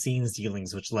behind the scenes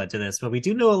dealings which led to this, but we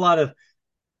do know a lot of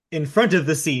in front of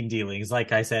the scene dealings,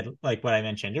 like I said, like what I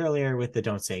mentioned earlier with the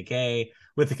Don't Say Gay,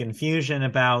 with the confusion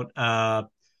about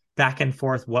back and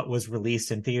forth what was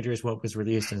released in theaters, what was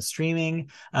released in streaming,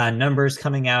 numbers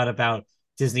coming out about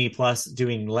Disney Plus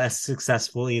doing less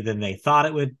successfully than they thought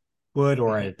it would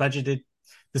or Mhm. had budgeted.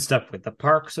 The stuff with the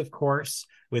parks, of course,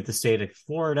 with the state of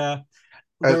Florida.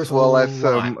 As There's a well as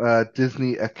lot. some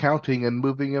Disney accounting and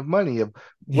moving of money of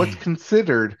what's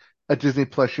considered a Disney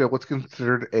Plus show, what's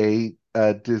considered a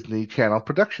Disney Channel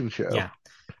production show. Yeah.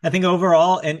 I think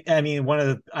overall, and I mean, one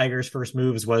of Iger's first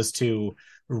moves was to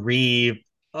realign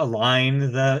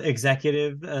the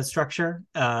executive structure,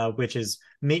 which is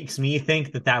makes me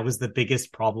think that that was the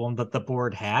biggest problem that the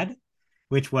board had,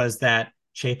 which was that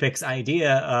Chapek's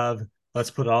idea of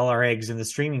let's put all our eggs in the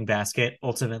streaming basket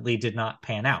ultimately did not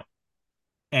pan out,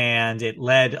 and it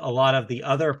led a lot of the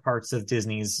other parts of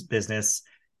Disney's business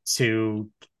to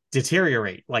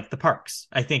deteriorate, like the parks.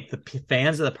 I think the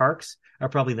fans of the parks are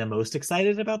probably the most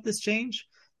excited about this change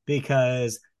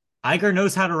because Iger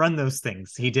knows how to run those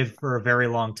things. He did for a very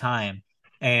long time.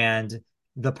 And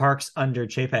the parks under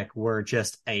Chapek were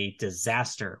just a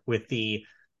disaster with the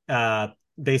uh,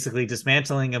 basically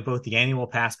dismantling of both the annual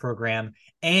pass program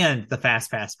and the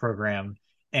fast pass program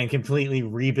and completely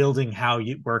rebuilding how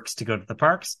it works to go to the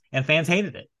parks. And fans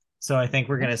hated it. So I think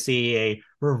we're going to see a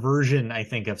reversion, I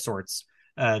think, of sorts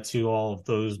to all of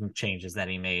those changes that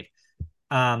he made.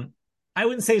 Um, I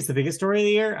wouldn't say it's the biggest story of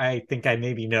the year. I think I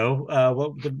maybe know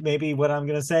what I'm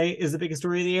going to say is the biggest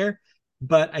story of the year,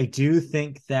 but I do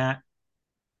think that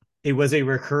it was a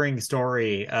recurring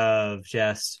story of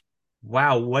just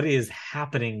wow, what is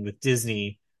happening with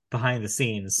Disney behind the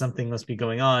scenes? Something must be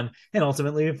going on, and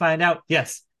ultimately we find out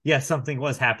yes, something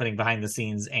was happening behind the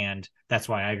scenes, and that's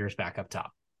why Iger's back up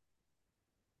top.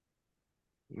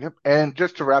 Yep. And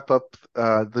just to wrap up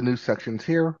the news sections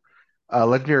here,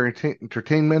 Legendary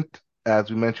Entertainment, as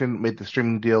we mentioned, made the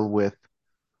streaming deal with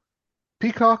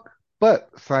Peacock, but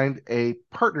signed a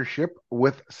partnership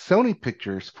with Sony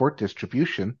Pictures for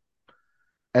distribution.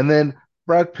 And then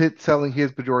Brad Pitt selling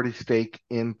his majority stake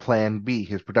in Plan B,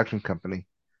 his production company,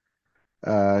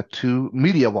 to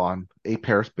Media One, a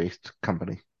Paris-based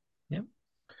company. Yep.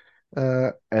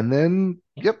 And then,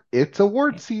 Yep. yep, it's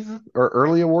award Yep. season or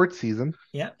early award season.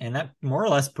 Yep. And that more or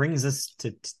less brings us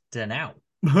to now.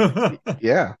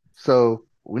 Yeah. So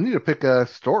we need to pick a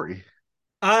story.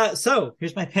 So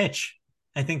here's my pitch.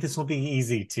 I think this will be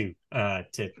easy to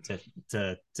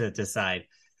decide.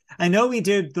 I know we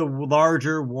did the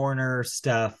larger Warner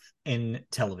stuff in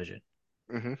television,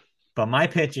 Hmm. but my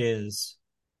pitch is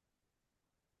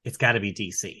it's got to be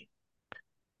DC.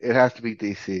 It has to be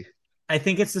DC. I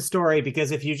think it's the story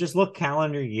because if you just look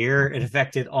calendar year, it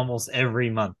affected almost every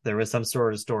month. There was some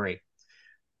sort of story.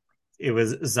 It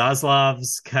was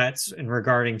Zaslav's cuts in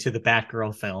regarding to the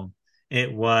Batgirl film.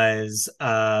 It was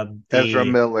Ezra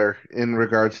Miller in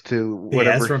regards to the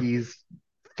whatever Ezra he's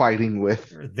fighting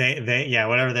with. they yeah,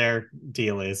 whatever their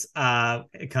deal is,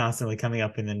 constantly coming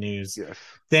up in the news. Yes.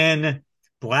 Then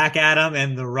Black Adam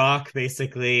and The Rock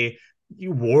basically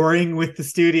warring with the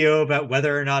studio about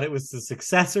whether or not it was a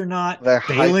success or not, They hyped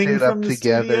failing it up from the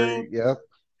together. studio, Yep.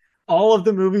 all of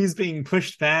the movies being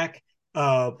pushed back,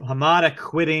 Hamada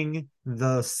quitting,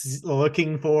 the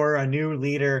looking for a new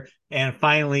leader, and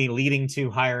finally leading to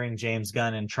hiring James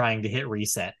Gunn and trying to hit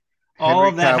reset. All Henry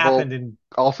of that Cavill, happened in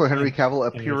also Henry in Cavill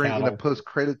Henry appearing in a Cavill.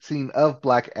 post-credit scene of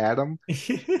Black Adam,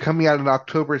 coming out in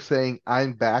October saying,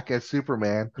 "I'm back as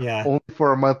Superman," Yeah, only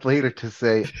for a month later to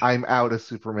say, "I'm out as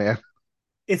Superman."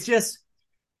 it's just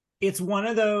it's one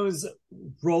of those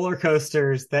roller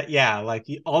coasters that yeah, like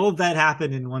all of that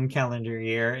happened in one calendar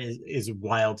year is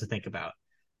wild to think about.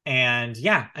 And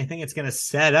yeah, I think it's going to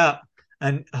set up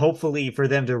and hopefully for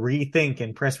them to rethink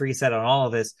and press reset on all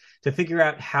of this to figure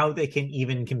out how they can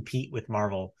even compete with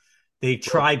Marvel. They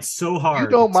Well, tried so you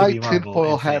know hard to my be Marvel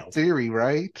tinfoil and hat failed. theory,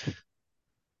 right?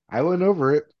 I went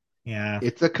over it. Yeah,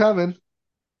 It's a coming.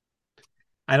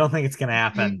 I don't think it's going to DC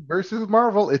happen. versus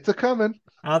Marvel. It's a coming.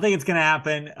 I don't think it's going to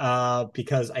happen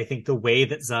because I think the way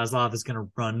that Zaslav is going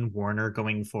to run Warner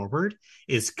going forward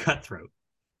is cutthroat.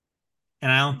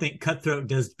 And I don't think Cutthroat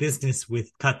does business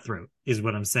with Cutthroat, is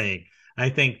what I'm saying. I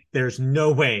think there's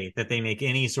no way that they make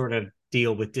any sort of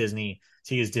deal with Disney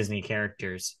to use Disney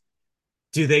characters.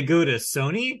 Do they go to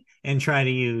Sony and try to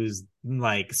use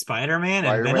like Spider-Man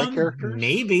and Spider-Man Venom? characters.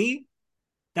 Maybe.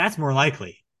 That's more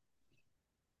likely.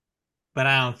 But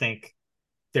I don't think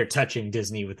they're touching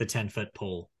Disney with the 10-foot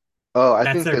pole. Oh, I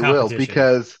That's think their they will competition.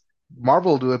 because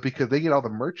Marvel will do it because they get all the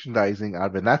merchandising out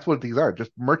of it. And that's what these are,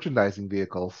 just merchandising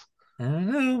vehicles. I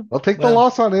don't know. They'll take the Well,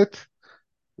 loss on it.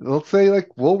 They'll say like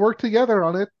we'll work together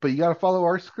on it, but you got to follow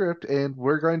our script, and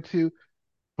we're going to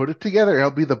put it together.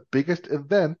 It'll be the biggest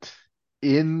event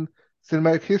in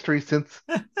cinematic history since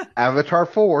Avatar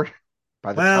 4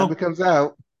 by the time it well, comes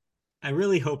out. I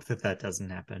really hope that that doesn't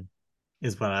happen,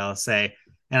 is what I'll say.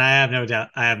 And I have no doubt,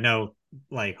 I have no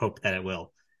like hope that it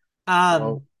will.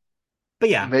 Well, Um, but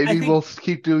yeah, I maybe we'll think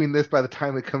keep doing this by the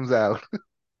time it comes out.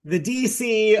 the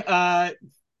DC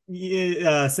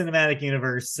cinematic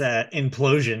universe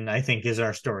implosion, I think, is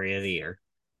our story of the year.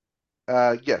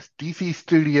 Yes, DC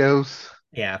Studios,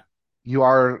 Yeah, you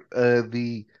are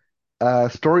the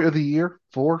story of the year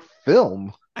for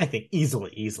film, I think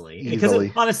easily because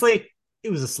easily. honestly,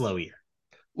 it was a slow year.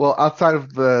 Well, outside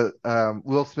of the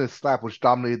Will Smith slap, which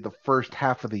dominated the first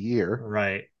half of the year,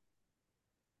 Right.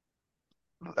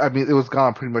 I mean, it was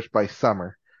gone pretty much by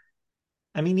summer.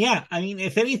 I mean, yeah. I mean,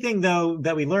 if anything, though,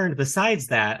 that we learned besides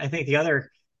that, I think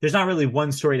there's not really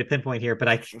one story to pinpoint here, but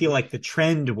I feel Hmm. like the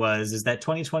trend is that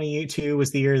 2022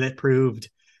 was the year that proved,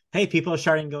 hey, people are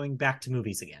starting going back to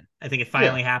movies again. I think it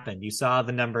Yeah, finally happened. You saw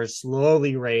the numbers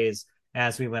slowly raise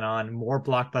as we went on. More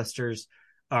blockbusters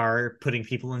are putting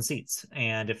people in seats,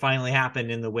 and it finally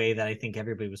happened in the way that I think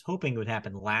everybody was hoping would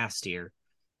happen last year.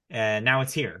 And now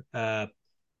it's here.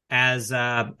 As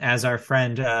our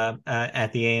friend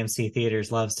at the AMC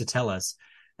theaters loves to tell us,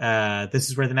 this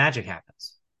is where the magic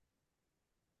happens.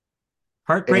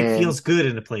 Heartbreak and feels good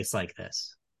in a place like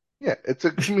this. yeah, it's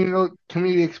a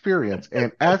community experience,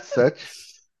 and as such,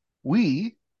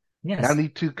 we now Yes,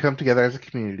 need to come together as a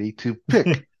community to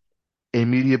pick a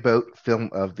media boat film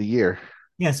of the year.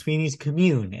 yes, we need to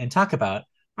commune and talk about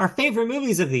our favorite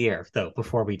movies of the year. Though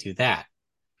before we do that,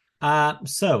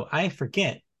 so I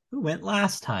forget who went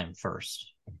last time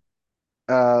first.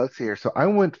 Let's see here. So I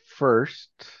went first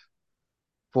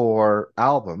for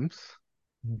albums,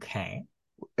 Okay,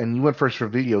 and you went first for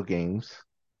video games.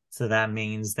 So that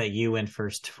means that you went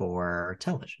first for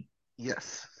television.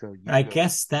 Yes. So you I go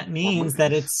guess that for means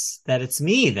that movies. it's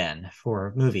me then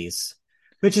for movies,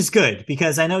 which is good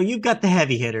because I know you've got the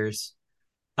heavy hitters.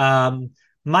 Um,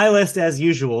 my list, as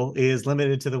usual, is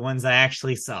limited to the ones I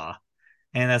actually saw,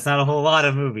 and that's not a whole lot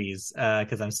of movies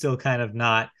because I'm still kind of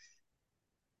not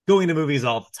going to movies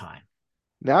all the time.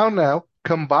 Now,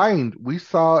 combined, we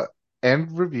saw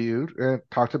and reviewed and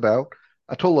talked about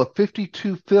a total of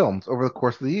 52 films over the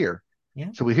course of the year.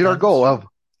 Yeah, So we hit our that is goal true.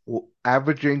 of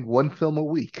averaging one film a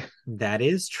week. That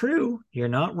is true. You're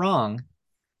not wrong.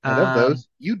 And of Um, those,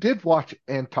 you did watch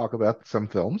and talk about some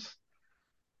films.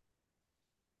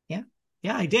 yeah,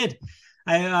 yeah, I did.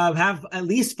 I have at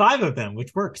least five of them,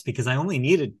 which works because I only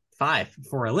needed five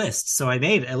for a list. So I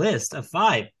made a list of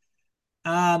five.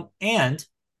 And I'm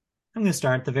going to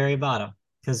start at the very bottom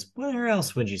because where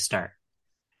else would you start?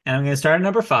 And I'm going to start at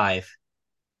number five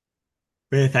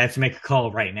with I have to make a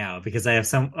call right now because I have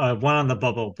some one on the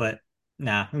bubble, but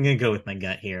nah, I'm going to go with my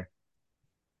gut here.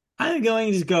 I'm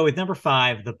going to go with number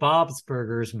five, the Bob's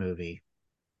Burgers movie.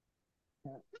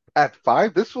 At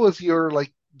five, this was your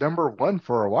like number one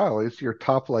for a while. It's your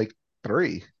top like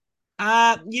three.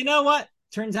 You know what?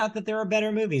 Turns out that there are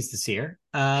better movies this year.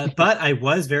 But I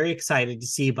was very excited to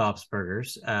see Bob's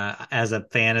Burgers as a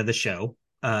fan of the show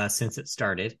since it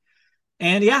started.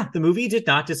 And yeah, the movie did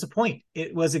not disappoint.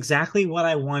 It was exactly what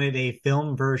I wanted a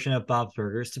film version of Bob's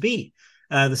Burgers to be.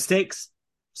 The stakes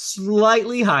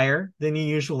slightly higher than the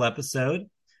usual episode.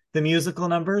 The musical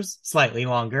numbers slightly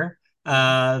longer.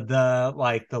 Mhm.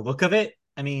 The look of it.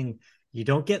 I mean, you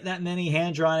don't get that many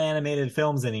hand drawn animated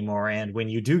films anymore, and when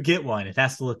you do get one, it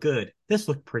has to look good. This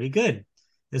looked pretty good,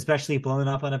 especially blown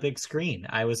up on a big screen.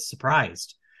 I was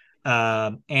surprised.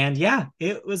 And yeah,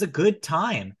 it was a good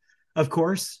time. Of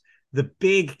course, the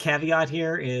big caveat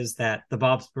here is that the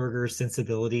Bob's Burgers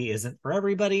sensibility isn't for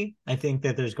everybody. I think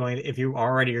that if you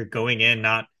already are going in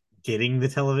not getting the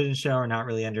television show or not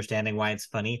really understanding why it's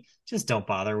funny, just don't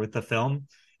bother with the film.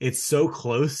 It's so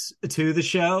close to the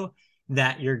show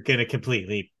that you're going to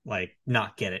completely like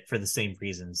not get it for the same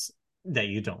reasons that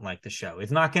you don't like the show.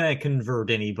 It's not going to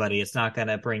convert anybody. It's not going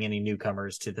to bring any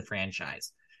newcomers to the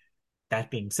franchise. That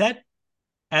being said,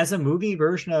 as a movie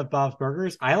version of Bob's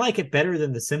Burgers, I like it better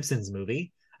than the Simpsons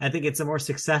movie. I think it's a more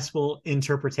successful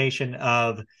interpretation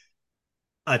of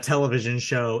a television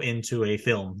show into a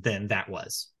film than that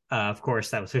was. Of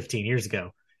course, that was 15 years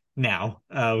ago now,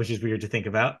 which is weird to think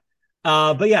about.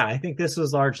 But yeah, I think this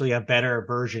was largely a better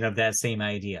version of that same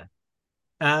idea.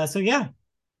 So yeah,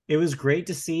 it was great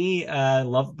to see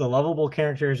love the lovable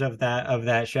characters of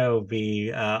that show be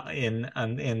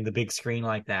in the big screen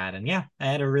like that. And yeah, I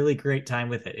had a really great time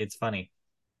with it. It's funny.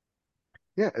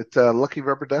 Yeah, it's a Lucky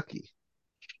Rubber Ducky.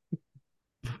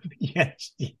 Yeah,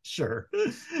 sure.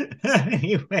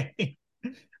 Anyway,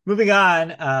 moving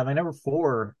on. My number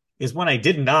four is one I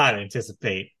did not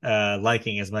anticipate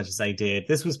liking as much as I did.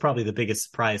 This was probably the biggest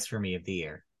surprise for me of the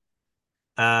year,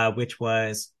 which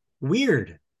was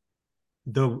Weird,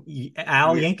 the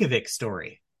Al Weird. Yankovic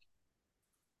story.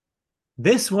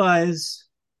 This was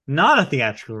not a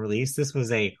theatrical release. This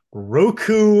was a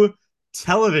Roku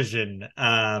television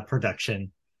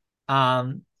production.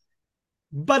 Um,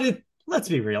 but let's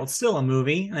be real, it's still a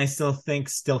movie, and I still think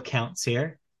still counts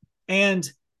here. And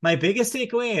my biggest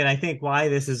takeaway, and I think why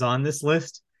this is on this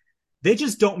list, they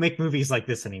just don't make movies like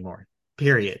this anymore.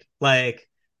 Period. Like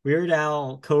Weird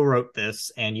Al co-wrote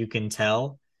this, and you can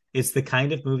tell it's the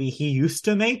kind of movie he used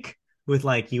to make with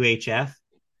like UHF.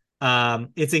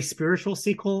 It's a spiritual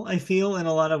sequel, I feel, in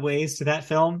a lot of ways to that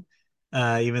film,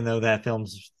 even though that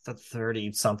film's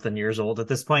 30 something years old at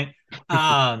this point.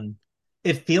 Um,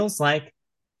 it feels like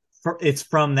it's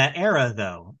from that era,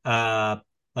 though.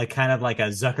 Like kind of like a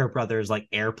Zucker Brothers, like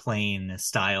airplane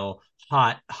style,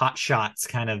 hot shots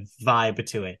kind of vibe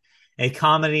to it. A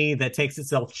comedy that takes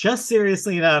itself just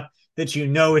seriously enough that you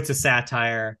know it's a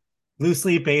satire,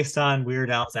 loosely based on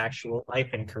Weird Al's actual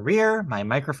life and career. My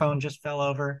microphone just fell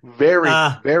over. Very,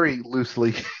 Uh very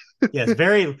loosely. yes,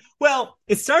 very well.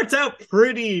 It starts out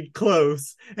pretty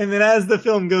close, and then as the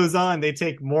film goes on, they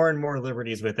take more and more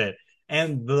liberties with it,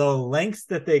 and the lengths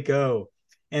that they go,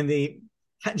 and the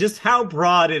just how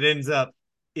broad it ends up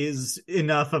is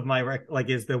enough of my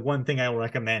is the one thing I will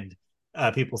recommend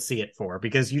people see it for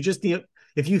because you just need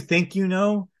if you think you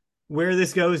know where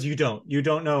this goes, you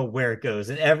don't know where it goes.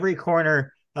 In every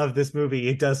corner of this movie,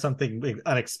 it does something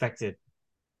unexpected.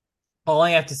 All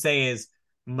I have to say is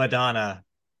Madonna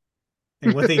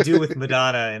and what they do with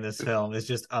Madonna in this film is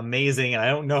just amazing. And I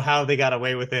don't know how they got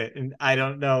away with it. And I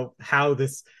don't know how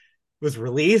this was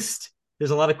released. There's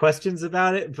a lot of questions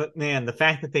about it, but man, the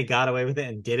fact that they got away with it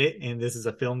and did it, and this is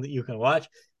a film that you can watch,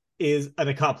 is an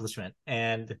accomplishment.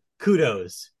 And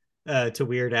kudos to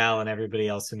Weird Al and everybody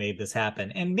else who made this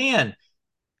happen. And man,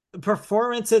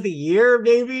 performance of the year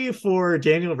maybe for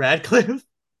Daniel Radcliffe.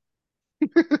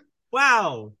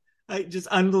 Wow. Just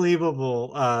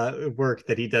unbelievable work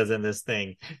that he does in this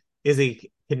thing. Is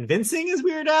he convincing as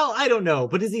Weird Al? I don't know.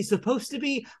 But is he supposed to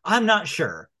be? I'm not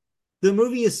sure. The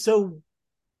movie is so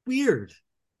weird.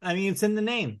 I mean, it's in the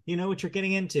name. You know what you're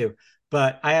getting into.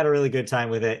 But I had a really good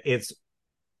time with it. It's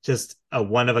just a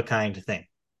one-of-a-kind thing.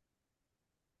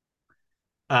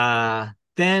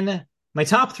 Then my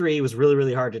top three was really,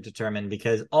 really hard to determine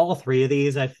because all three of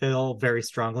these I feel very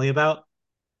strongly about.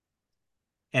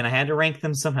 And I had to rank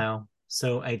them somehow.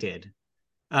 So I did.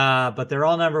 But they're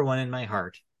all number one in my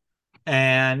heart.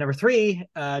 And number three,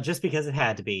 just because it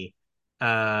had to be,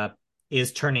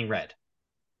 is Turning Red.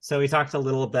 So we talked a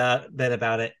little bit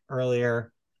about it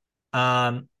earlier.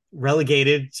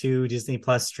 Relegated to Disney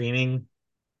Plus streaming,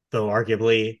 though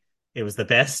arguably it was the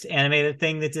best animated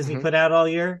thing that Disney put out all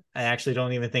year. I actually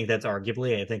don't even think that's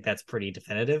arguably. I think that's pretty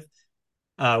definitive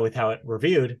with how it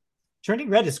reviewed.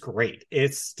 Turning Red is great.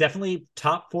 It's definitely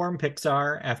top form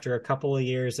Pixar after a couple of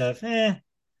years of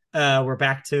we're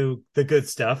back to the good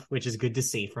stuff, which is good to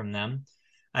see from them.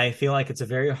 I feel like it's a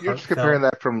very heartfelt... You're just comparing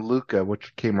that from Luca,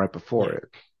 which came right before it.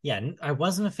 Yeah, I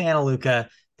wasn't a fan of Luca.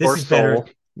 This or is Soul.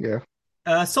 better.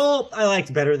 Yeah. Soul, I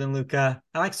liked better than Luca.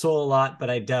 I like Soul a lot,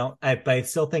 but I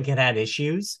still think it had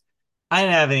issues. I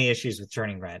didn't have any issues with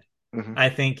Turning Red. Mm-hmm. I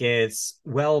think it's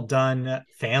well done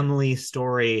family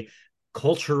story,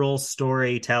 cultural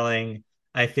storytelling.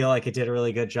 I feel like it did a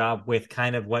really good job with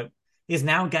kind of what is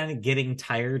now kind of getting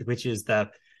tired, which is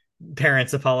the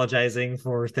parents apologizing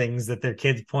for things that their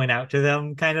kids point out to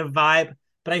them kind of vibe.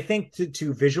 But I think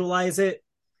to visualize it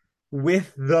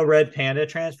with the Red Panda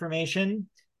transformation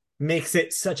makes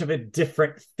it such of a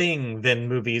different thing than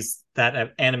movies that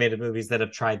have animated movies that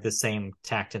have tried the same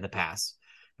tack in the past.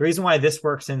 The reason why this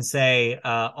works and say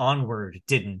Onward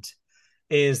didn't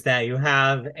is that you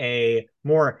have a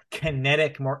more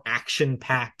kinetic, more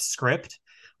action-packed script.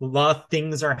 A lot of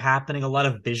things are happening. A lot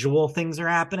of visual things are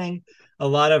happening. A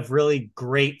lot of really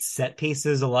great set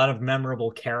pieces. A lot of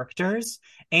memorable characters.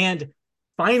 And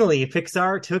finally,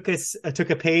 Pixar took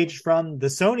a page from the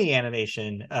Sony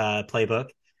animation playbook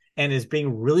and is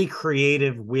being really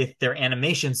creative with their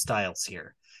animation styles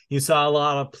here. You saw a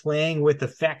lot of playing with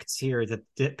effects here that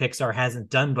Pixar hasn't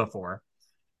done before.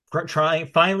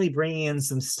 Finally bringing in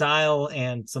some style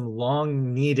and some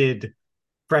long needed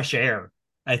fresh air,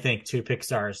 I think, to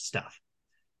Pixar's stuff.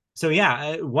 So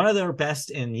yeah, one of their best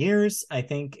in years. I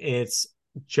think it's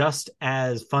just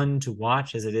as fun to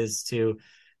watch as it is to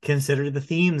consider the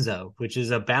themes of, which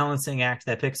is a balancing act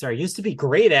that Pixar used to be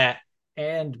great at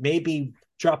and maybe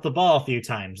dropped the ball a few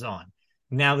times on.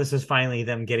 Now this is finally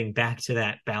them getting back to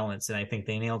that balance, and I think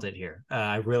they nailed it here.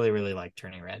 I really, really like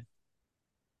Turning Red.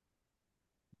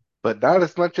 But not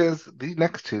as much as the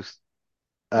next two.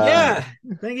 Yeah,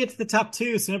 then get to the top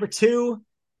two. So number two,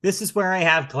 this is where I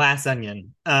have Glass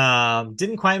Onion.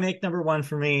 Didn't quite make number one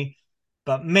for me,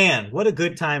 but man, what a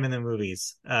good time in the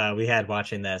movies we had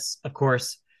watching this. Of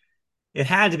course, it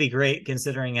had to be great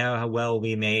considering how well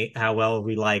we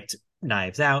liked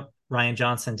Knives Out. Rian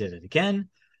Johnson did it again.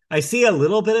 I see a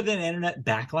little bit of an internet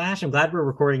backlash. I'm glad we're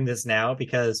recording this now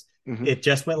because it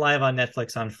just went live on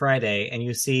Netflix on Friday, and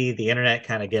you see the internet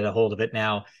kind of get a hold of it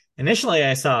now. Initially,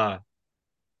 I saw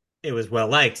it was well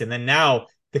liked, and then now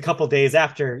the couple days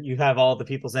after, you have all the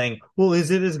people saying, well,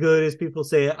 is it as good as people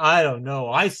say? I don't know.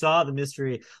 I saw the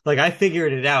mystery. Like, I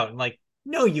figured it out. And like,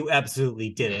 no, you absolutely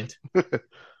didn't.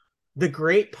 The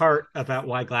great part about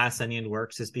why Glass Onion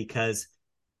works is because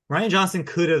Rian Johnson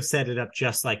could have set it up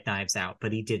just like Knives Out,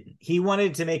 but he didn't. He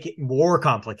wanted to make it more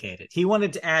complicated. He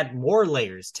wanted to add more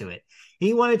layers to it.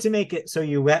 He wanted to make it so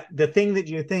the thing that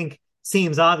you think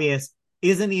seems obvious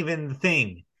isn't even the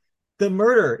thing. The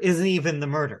murder isn't even the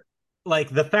murder. Like,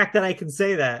 the fact that I can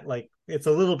say that, like, it's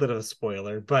a little bit of a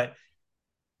spoiler, but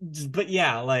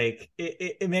yeah, like,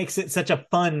 it makes it such a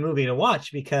fun movie to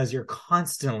watch because you're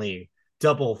constantly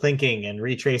double thinking and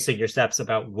retracing your steps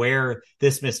about where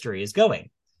this mystery is going.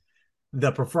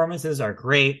 The performances are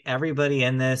great. Everybody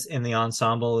in the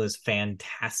ensemble is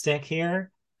fantastic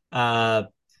here.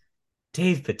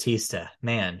 Dave Bautista,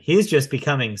 man, he's just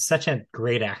becoming such a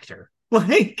great actor.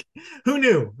 Like, who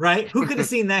knew, right? Who could have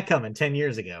seen that coming 10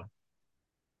 years ago?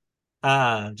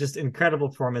 Just incredible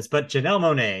performance. But Janelle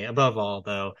Monáe, above all,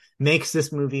 though, makes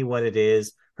this movie what it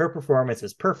is. Her performance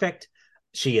is perfect.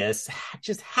 Just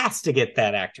has to get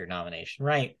that actor nomination,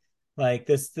 right? Like,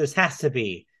 this has to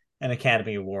be an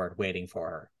Academy Award waiting for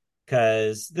her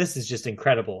because this is just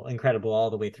incredible, incredible all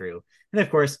the way through. And of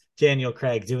course, Daniel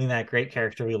Craig doing that great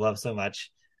character we love so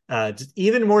much, just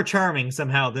even more charming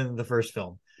somehow than the first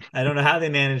film. I don't know how they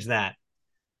managed that.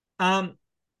 Um,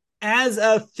 as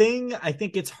a thing, I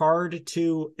think it's hard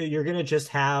to. You're gonna just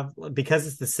have because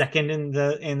it's the second in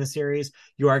the series.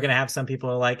 You are gonna have some people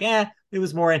who are like, it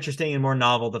was more interesting and more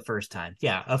novel the first time.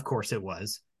 Yeah, of course it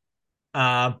was.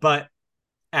 But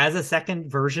as a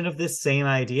second version of this same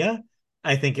idea,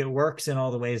 I think it works in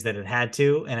all the ways that it had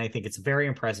to, and I think it's very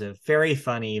impressive, very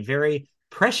funny, very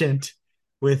prescient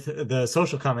with the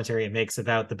social commentary it makes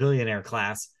about the billionaire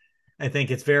class. I think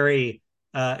it's very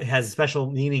it has special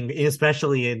meaning,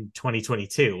 especially in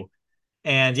 2022.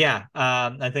 And yeah,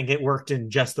 I think it worked in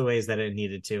just the ways that it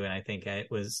needed to, and I think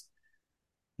it was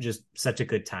just such a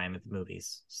good time at the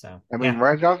movies. So I mean, yeah,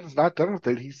 Ryan Johnson's not done with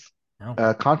it. He's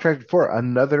no, contracted for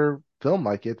another film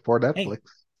like it for hey, Netflix.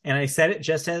 and I said it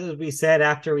just as we said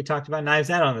after we talked about Knives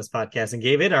Out on this podcast and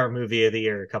gave it our movie of the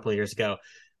year a couple of years ago,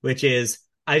 which is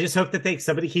I just hope that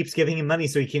somebody keeps giving him money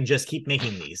so he can just keep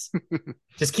making these.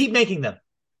 Just keep making them.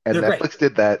 And They're great. Netflix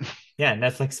did that. Yeah,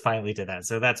 Netflix finally did that.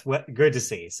 So that's what good to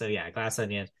see. So yeah, Glass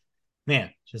Onion, man,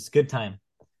 just good time.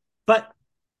 But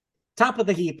top of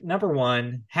the heap, number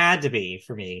one had to be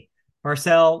for me,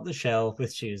 Marcel the Shell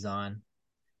with Shoes On.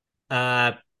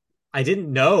 Uh I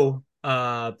didn't know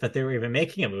that they were even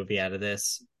making a movie out of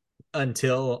this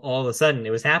until all of a sudden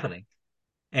it was happening.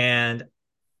 And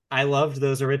I loved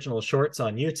those original shorts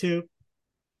on YouTube.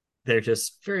 They're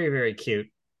just very, very cute.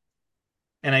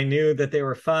 And I knew that they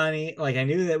were funny. Like I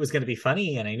knew that it was going to be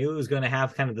funny, and I knew it was going to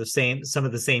have kind of some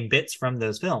of the same bits from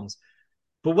those films.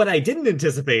 But what I didn't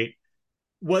anticipate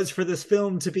was for this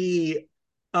film to be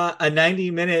a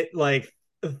 90-minute like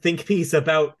think piece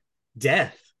about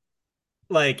death,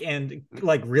 like and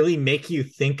like really make you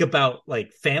think about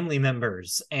like family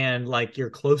members and like your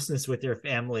closeness with your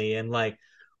family and like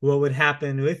what would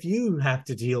happen if you have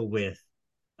to deal with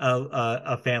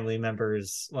a family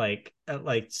member's like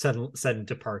sudden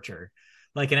departure,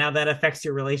 like and how that affects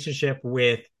your relationship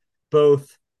with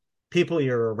both people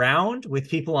you're around, with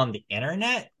people on the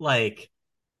internet. Like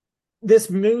this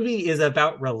movie is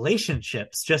about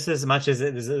relationships just as much as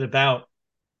it is about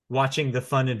watching the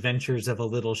fun adventures of a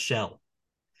little shell.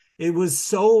 It was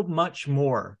so much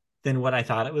more than what I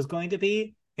thought it was going to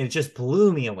be. It just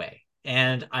blew me away.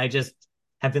 And I just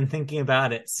have been thinking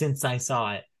about it since I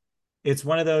saw it. It's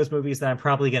one of those movies that I'm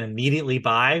probably going to immediately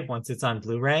buy once it's on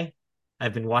Blu-ray.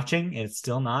 I've been watching and it's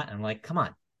still not. I'm like, come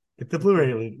on, get the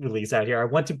Blu-ray release out here.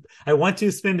 I want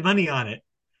to spend money on it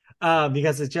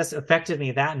because it just affected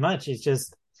me that much. It's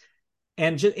just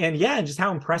and yeah, and just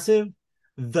how impressive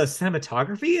the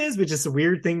cinematography is, which is a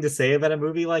weird thing to say about a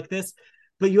movie like this.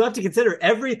 But you have to consider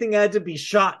everything had to be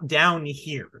shot down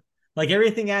here. Like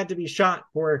everything had to be shot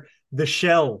where the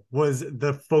shell was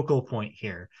the focal point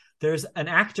here. There's an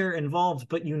actor involved,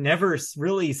 but you never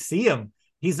really see him.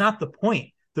 He's not the point.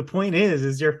 The point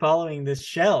is you're following this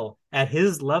shell at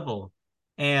his level.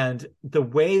 And the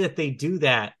way that they do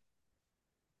that,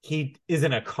 he is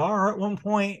in a car at one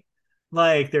point.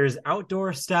 Like there's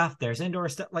outdoor stuff, there's indoor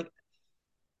stuff. Like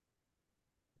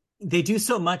they do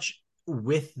so much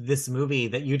with this movie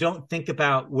that you don't think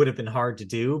about would have been hard to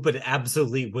do, but it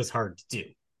absolutely was hard to do.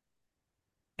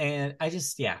 And I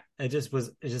just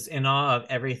was just in awe of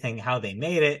everything, how they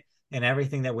made it and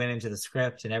everything that went into the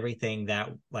script and everything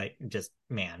that like, just,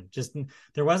 man, just,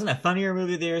 there wasn't a funnier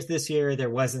movie this year.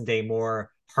 There wasn't a more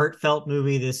heartfelt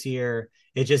movie this year.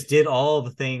 It just did all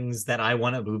the things that I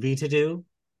want a movie to do.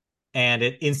 And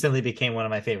it instantly became one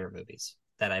of my favorite movies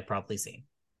that I've probably seen.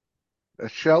 A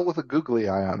shell with a googly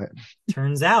eye on it.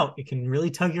 Turns out it can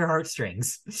really tug your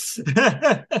heartstrings.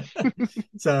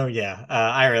 So yeah,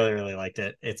 I really, really liked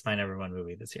it. It's my number one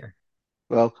movie this year.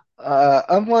 Well,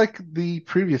 unlike the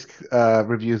previous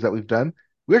reviews that we've done,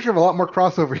 we actually have a lot more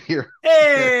crossover here.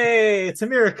 Hey, it's a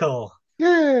miracle.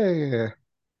 Yeah.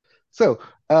 So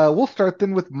we'll start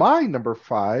then with my number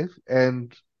five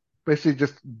and basically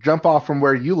just jump off from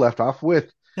where you left off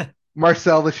with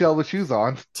Marcel the Shell with Shoes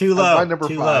On Too as my low, number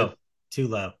too five. low, too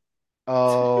low.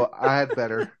 Oh, I had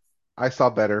better. I saw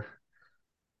better.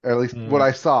 Or at least what Mm.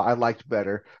 I saw, I liked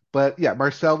better. But yeah,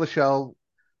 Marcel the Shell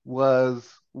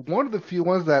was one of the few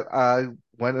ones that I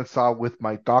went and saw with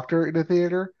my doctor in the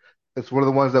theater. It's one of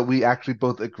the ones that we actually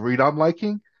both agreed on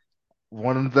liking.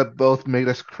 One that both made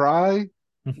us cry,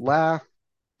 laugh,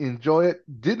 enjoy it.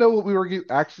 Didn't know what we were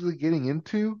actually getting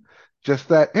into. Just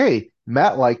that, hey,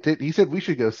 Matt liked it. He said we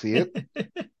should go see it.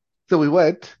 So we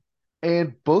went,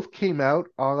 and both came out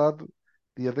on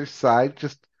the other side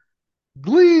just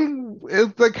gleeing,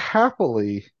 it's like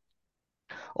happily.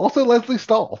 Also Leslie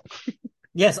Stahl.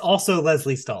 Yes, also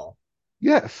Leslie Stahl.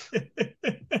 Yes.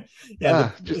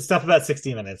 Yeah, the Just stuff about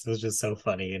 60 Minutes was just so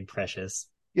funny and precious.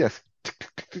 yes. Tick,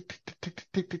 tick, tick, tick, tick, tick,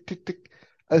 tick, tick, tick, tick.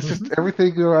 It's just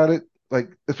everything around it, like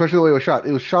especially the way it was shot.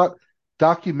 It was shot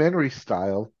documentary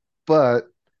style, but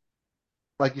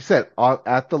like you said,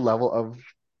 at the level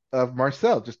of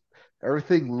Marcel. Just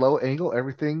everything low angle,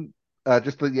 everything.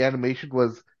 Just the animation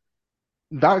was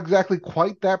not exactly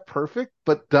quite that perfect,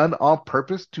 but done on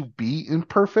purpose to be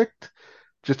imperfect,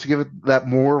 just to give it that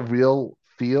more real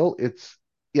feel.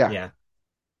 Yeah, Yeah.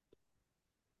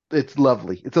 it's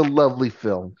lovely. It's a lovely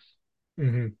film.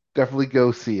 Hmm. Definitely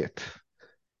go see it,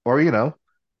 or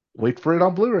wait for it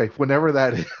on Blu-ray whenever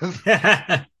that is.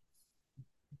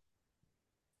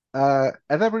 And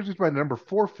that brings me to my number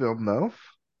four film, though.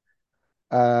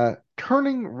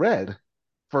 Turning Red,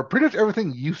 for pretty much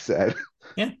everything you said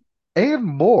Yeah. and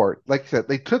more. Like I said,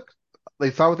 they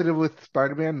saw what they did with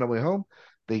Spider-Man No Way Home.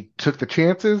 They took the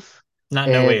chances, Not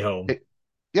No Way and Home.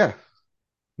 yeah,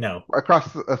 No.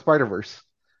 across the Spider-Verse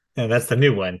No, that's the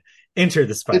new one. Enter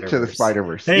the into the Spider-Verse.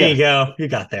 Spider-Verse. There you Yes, go. You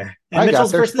got there. And I got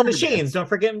Mitchell's there. versus the Spider-Man. Machines. Don't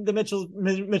forget the Mitchell's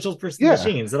versus the Yeah,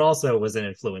 Machines. That also was an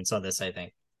influence on this, I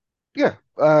think. yeah.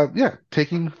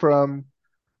 Taking from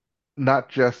not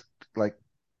just like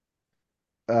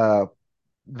uh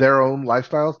their own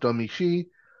lifestyles, Domichi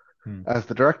Hmm. as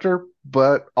the director,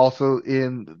 but also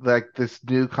in like this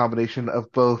new combination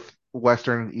of both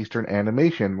Western and Eastern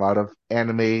animation. A lot of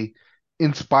anime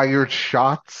inspired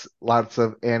shots, lots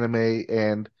of anime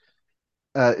and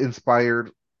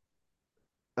inspired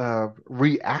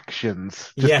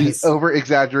reactions. Just the Yes. over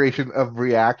exaggeration of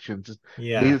reactions just made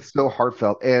Yeah. it so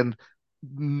heartfelt. And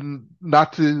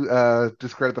not to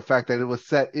discredit the fact that it was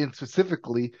set in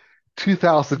specifically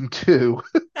 2002.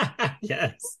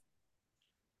 Yes.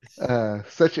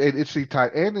 Such an interesting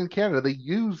time. And in Canada, they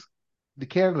use the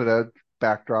Canada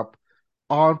backdrop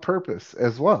on purpose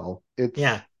as well. It's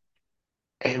Yeah.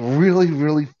 a really,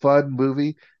 really fun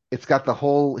movie. It's got the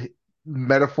whole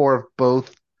metaphor of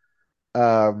both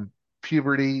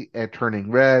puberty and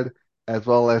turning red, as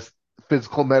well as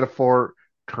physical metaphor,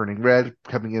 turning red,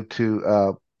 coming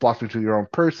into blossoming to your own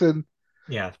person.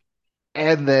 Yeah.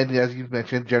 And then, as you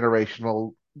mentioned,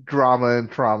 generational drama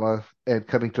and trauma and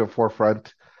coming to a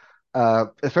forefront,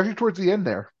 especially towards the end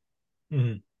there.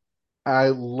 Mhm. I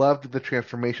loved the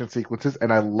transformation sequences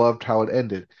and I loved how it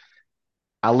ended.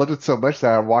 I loved it so much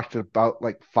that I watched it about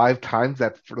like five times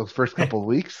that for those first couple of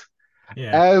weeks,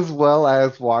 Yeah. as well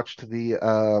as watched the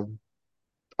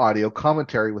audio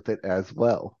commentary with it as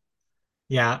well.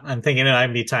 Yeah. I'm thinking it might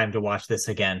be time to watch this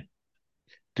again.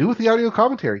 Do with the audio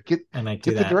commentary. Get I might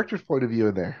do get the that. director's point of view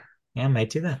in there. Yeah, I might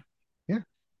do that. Yeah.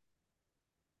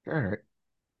 All right.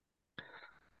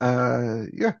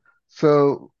 Yeah.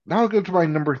 So now I'll go to my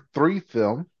number three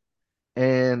film,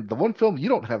 and the one film you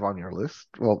don't have on your list.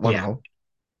 Well, one of Yeah. them,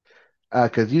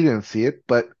 because you didn't see it.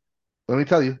 But let me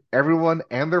tell you, everyone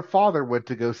and their father went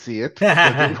to go see it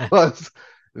because it was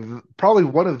probably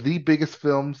one of the biggest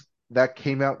films that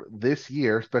came out this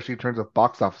year, especially in terms of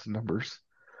box office numbers.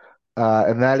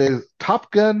 And that is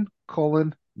Top Gun: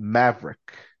 Maverick.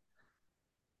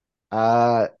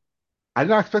 Uh, I did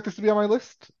not expect this to be on my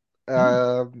list.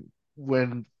 Hmm.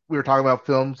 When we were talking about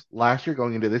films last year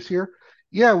going into this year,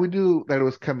 yeah, we knew that it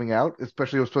was coming out.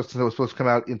 Especially it was supposed to come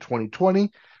out in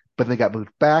 2020, but they got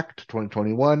moved back to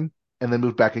 2021, and then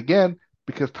moved back again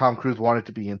because Tom Cruise wanted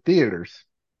to be in theaters.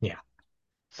 Yeah.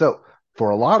 So for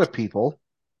a lot of people,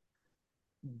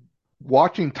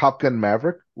 watching Top Gun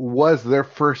Maverick was their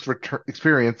first return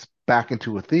experience back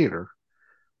into a theater,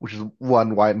 which is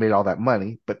one why it made all that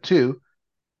money, but two,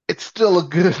 it's still a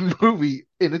good movie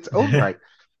in its own right.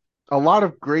 A lot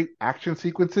of great action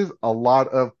sequences, a lot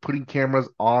of putting cameras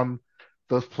on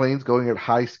those planes going at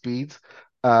high speeds.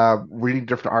 Reading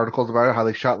different articles about it, how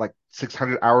they shot like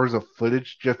 600 hours of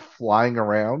footage just flying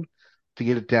around to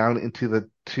get it down into the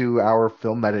 2 hour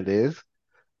film that it is.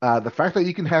 The fact that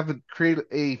you can have it create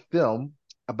a film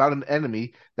about an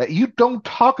enemy that you don't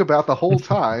talk about the whole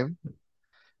time.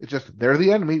 It's just they're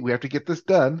the enemy. We have to get this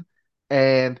done,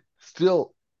 and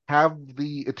still have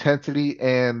the intensity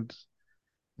and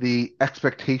the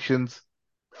expectations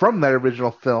from that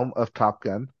original film of Top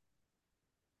Gun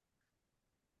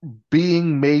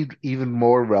being made even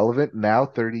more relevant now,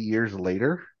 30 years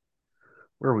later.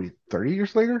 Where are we? 30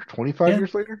 years later? 25 Yeah.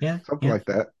 years later? Yeah. Something Yeah. like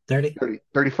that. 30. 30,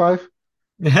 35?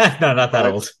 No, not that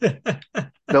 35.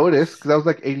 old. No, it is, because I was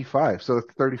like 85, so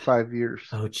it's 35 years.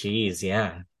 Oh, geez.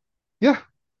 Yeah. Yeah.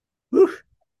 Whew.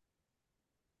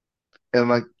 And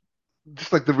like,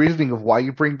 just like the reasoning of why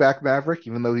you bring back Maverick,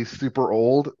 even though he's super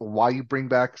old, why you bring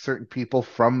back certain people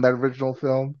from that original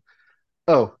film.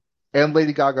 Oh, and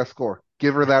Lady Gaga score.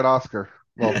 Give her that Oscar.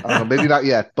 Well, I don't know, maybe not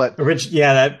yet, but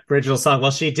Yeah, that original song.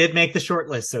 Well, she did make the short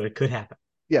list, so it could happen.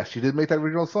 yeah, she did make that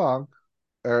original song.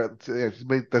 Or yeah, she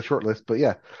made the short list, but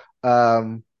yeah.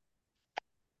 Um,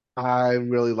 I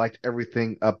really liked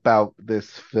everything about this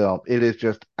film. It is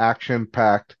just action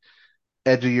packed,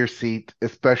 edge of your seat,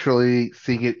 especially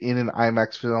seeing it in an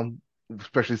IMAX film,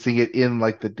 especially seeing it in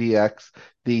like the DX,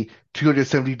 the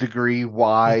 270-degree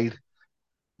wide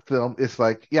film. It's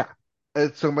like, yeah,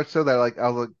 it's so much so that like I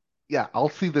was like, yeah, I'll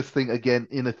see this thing again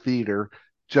in a theater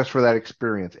just for that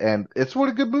experience. And it's what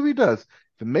a good movie does.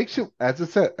 If it makes you, as I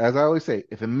said, as I always say,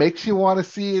 if it makes you want to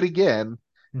see it again,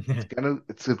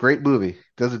 it's a great movie. It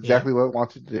does Yeah, exactly what it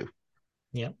wants it to do.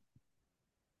 yeah.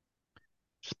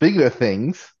 Speaking of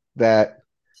things that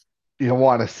you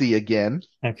want to see again,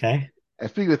 Okay. and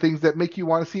speaking of things that make you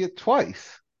want to see it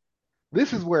twice,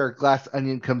 this is where Glass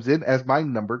Onion comes in as my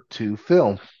number two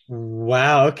film.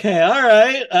 Wow. Okay. All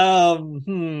right.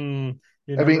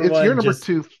 Your I mean, number one just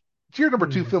it's your number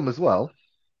two hmm. film as well.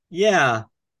 Yeah.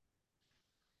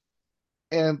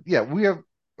 And yeah,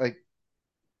 like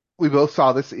we both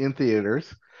saw this in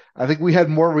theaters. I think we had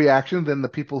more reaction than the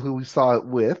people who we saw it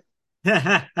with.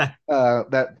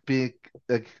 That being,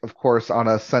 like, of course, on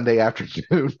a Sunday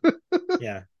afternoon.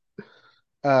 Yeah.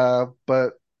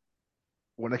 But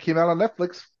when it came out on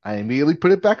Netflix, I immediately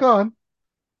put it back on,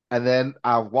 and then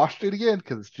I watched it again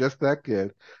because it's just that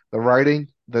good. The writing,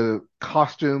 the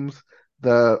costumes,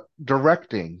 the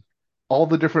directing, all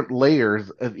the different layers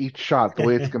of each shot, the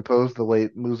way it's composed, the way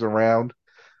it moves around,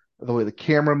 the way the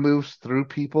camera moves through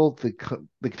people,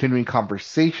 the continuing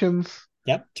conversations.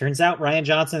 Yep. Turns out Ryan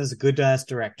Johnson is a good ass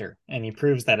director, and he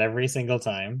proves that every single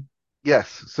time.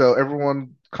 Yes, so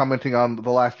everyone commenting on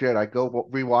The Last Jedi, go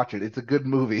rewatch it. It's a good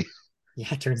movie.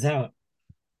 Yeah, turns out.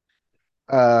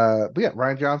 But yeah,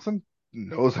 Ryan Johnson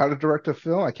knows how to direct a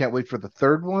film. I can't wait for the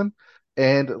third one.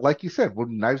 And like you said,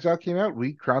 when Knives Out came out,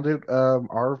 we crowned it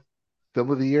our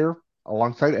film of the year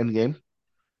alongside Endgame.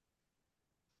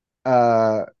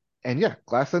 Uh, and yeah,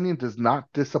 Glass Onion does not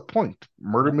disappoint.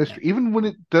 Murder Okay. mystery, even when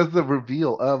it does the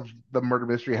reveal of the murder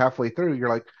mystery halfway through, you're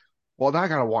like, well, now I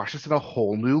gotta watch this in a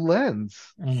whole new lens.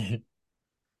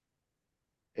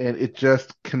 And it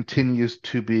just continues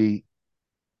to be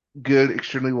good,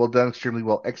 extremely well done, extremely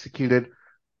well executed.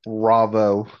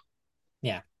 Bravo,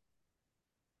 Yeah.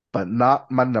 but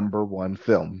not my number one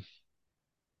film.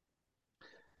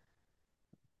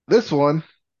 This one,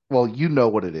 well, you know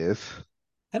what it is.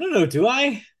 I don't know. Do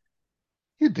I?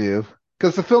 You do.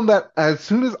 Because the film that, as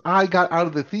soon as I got out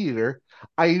of the theater,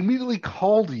 I immediately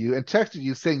called you and texted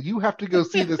you saying, you have to go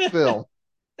see this film.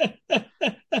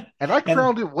 And I and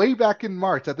crowned it way back in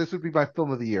March that this would be my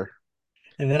film of the year.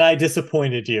 and then I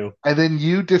disappointed you. And then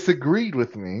you disagreed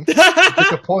with me, I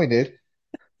disappointed,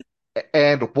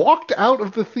 and walked out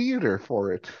of the theater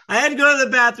for it. had to go to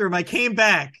the bathroom. I came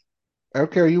back.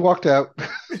 Okay, you walked out.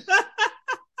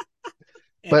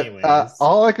 But Anyways.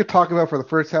 all I could talk about for the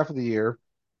first half of the year,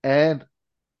 and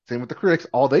same with the critics,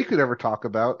 all they could ever talk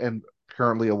about and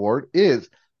currently award is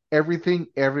Everything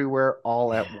Everywhere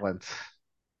All Yeah. at Once.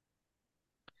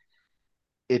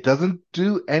 It doesn't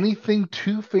do anything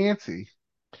too fancy.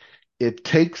 It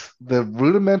takes the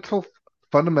rudimental,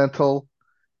 fundamental,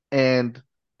 and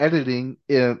editing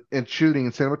and shooting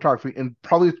and cinematography in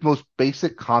probably its most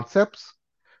basic concepts,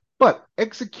 but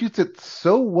executes it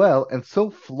so well and so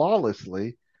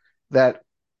flawlessly that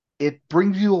it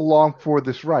brings you along for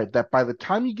this ride. That by the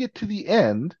time you get to the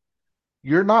end,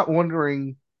 you're not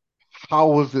wondering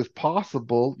how was this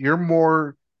possible? You're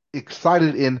more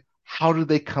excited in how did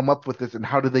they come up with this and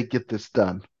how did they get this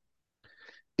done?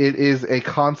 It is a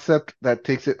concept that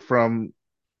takes it from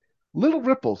little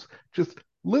ripples, just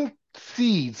little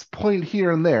seeds pointed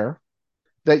here and there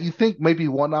that you think may be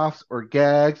one-offs or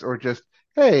gags or just,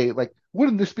 hey, like,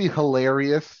 wouldn't this be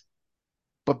hilarious?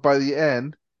 But by the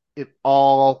end, it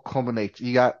all culminates.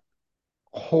 You got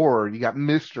horror, you got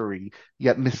mystery,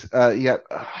 you got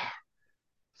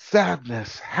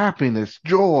sadness, happiness,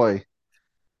 joy,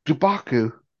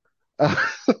 Dubaku. Uh,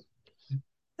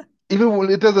 even when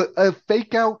it does a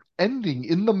fake out ending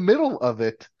in the middle of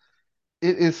it,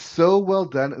 it is so well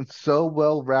done and so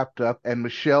well wrapped up. And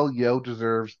Michelle Yeoh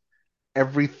deserves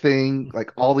everything,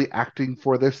 like all the acting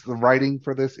for this, the writing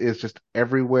for this is just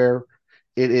everywhere.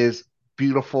 It is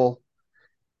beautiful.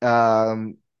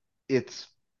 Um, it's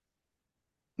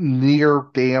near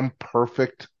damn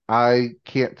perfect. I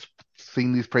can't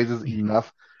sing these praises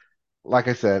enough. Like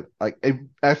I said,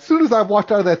 as soon as I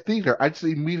walked out of that theater, I just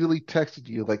immediately texted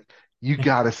you like, "You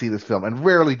got to see this film." And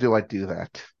rarely do I do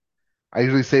that. I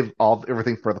usually save all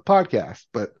everything for the podcast,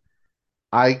 but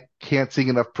I can't sing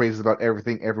enough praises about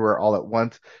Everything Everywhere All at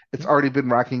Once. It's already been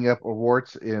racking up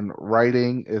awards in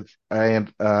writing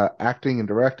and acting and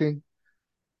directing.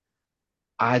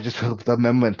 I just hope the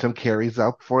momentum carries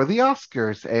up for the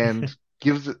Oscars and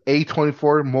gives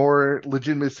A24 more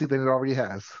legitimacy than it already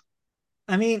has.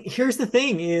 I mean, here's the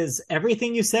thing: is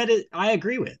everything you said, I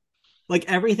agree with. Like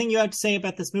everything you have to say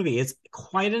about this movie, it's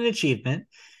quite an achievement.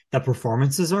 The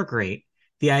performances are great.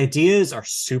 The ideas are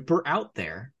super out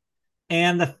there.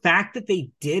 And the fact that they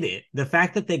did it, the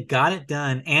fact that they got it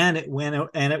done and it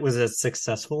was as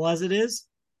successful as it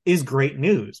is great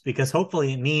news because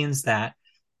hopefully it means that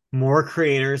more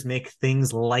creators make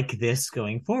things like this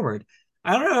going forward.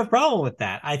 I don't have a problem with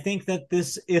that. I think that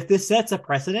if this sets a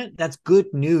precedent, that's good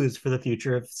news for the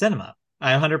future of cinema.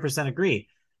 I 100% agree.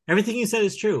 Everything you said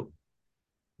is true,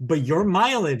 but your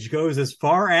mileage goes as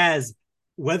far as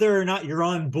whether or not you're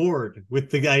on board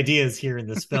with the ideas here in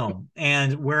this film.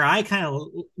 And where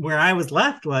I was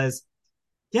left was,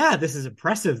 yeah, this is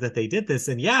impressive that they did this,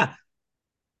 and yeah,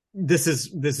 this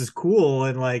is cool,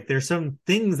 and like there's some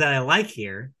things that I like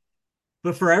here.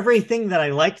 But for everything that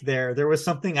I liked there was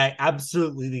something I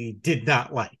absolutely did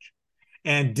not like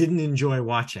and didn't enjoy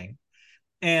watching.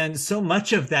 And so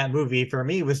much of that movie for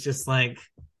me was just like,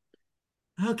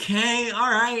 okay, all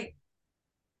right,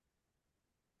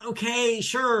 okay,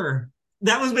 sure.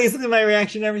 That was basically my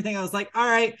reaction to everything. I was like, all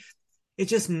right, it's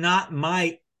just not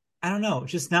my, I don't know,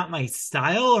 it's just not my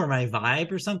style or my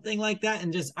vibe or something like that.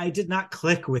 And just, I did not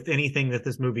click with anything that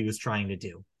this movie was trying to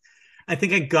do. I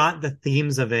think I got the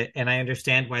themes of it and I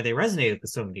understand why they resonated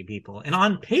with so many people. And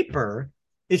on paper,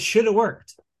 it should have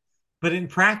worked. But in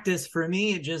practice, for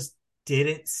me, it just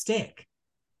didn't stick.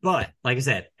 But like I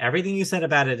said, everything you said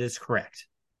about it is correct.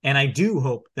 And I do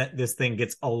hope that this thing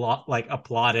gets a lot like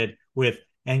applauded with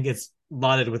and gets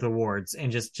lauded with awards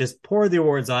and just pour the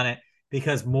awards on it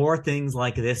because more things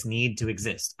like this need to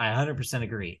exist. I 100%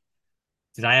 agree.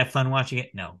 Did I have fun watching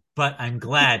it? No. But I'm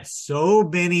glad so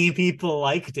many people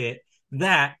liked it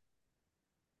that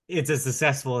it's as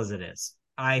successful as it is.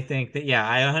 I think that, yeah,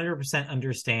 I 100%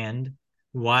 understand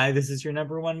why this is your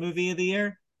number one movie of the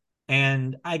year.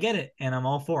 And I get it. And I'm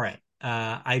all for it.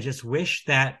 I just wish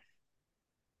that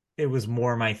it was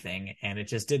more my thing and it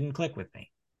just didn't click with me.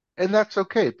 And that's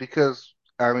okay because,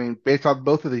 I mean, based on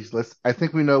both of these lists, I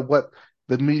think we know what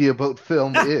the media boat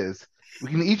film is. We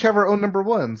can each have our own number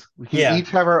ones. We can Yeah. each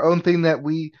have our own thing that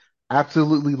we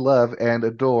absolutely love and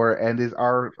adore and is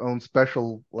our own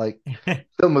special, like,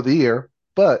 film of the year.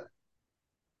 But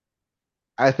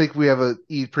I think we have a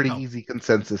pretty Oh, easy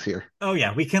consensus here. oh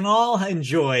yeah. We can all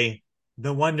enjoy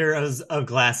the wonder of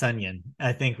Glass Onion.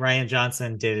 I think Ryan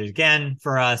Johnson did it again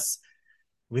for us.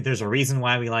 There's a reason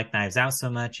why we like Knives Out so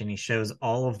much, and he shows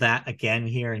all of that again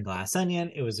here in Glass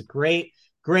Onion. It was a great,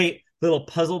 great little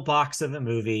puzzle box of a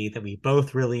movie that we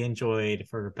both really enjoyed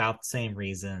for about the same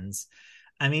reasons.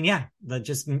 I mean, yeah, but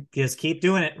just keep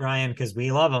doing it, Ryan, because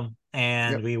we love them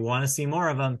and Yep. we want to see more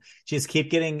of them. Just keep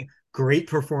getting great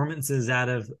performances out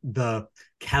of the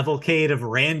cavalcade of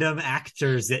random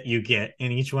actors that you get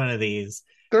in each one of these.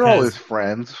 They're all his Because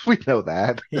friends. We know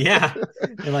that. yeah,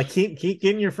 and like keep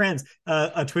getting your friends.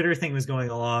 A Twitter thing was going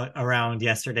along around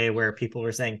yesterday where people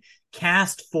were saying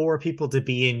cast 4 people to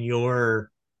be in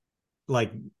your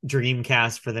like dream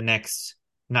cast for the next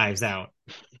Knives Out.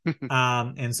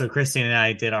 And so Christine and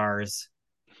I did ours.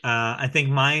 I think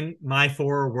my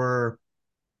four were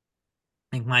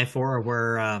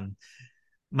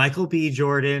Michael B.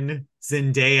 Jordan,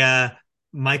 Zendaya,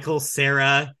 Michael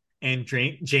Sarah, and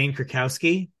Jane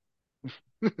Krakowski.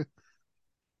 And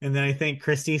then I think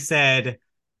Christy said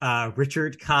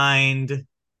Richard Kind,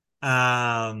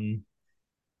 um,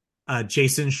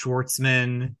 Jason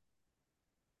Schwartzman,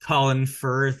 Colin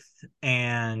Firth,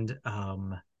 and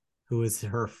who was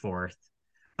her fourth?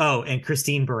 Oh, and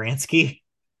Christine Baranski.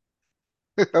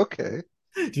 Okay.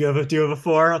 Do you have a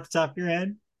four off the top of your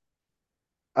head?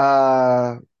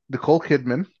 Uh, Nicole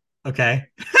Kidman. Okay.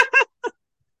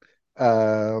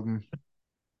 Um,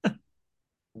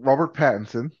 Robert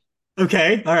Pattinson.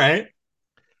 Okay. All right.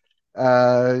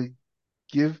 Uh,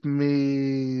 give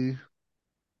me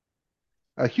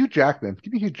Hugh Jackman.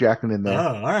 Give me Hugh Jackman in Oh, there,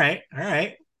 all right. All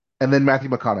right. and then Matthew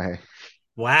McConaughey.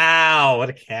 Wow, what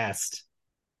a cast.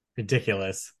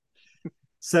 Ridiculous.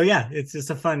 So yeah, it's just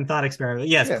a fun thought experiment.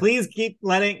 Yes, Yeah, please keep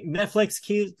letting Netflix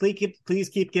please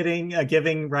keep getting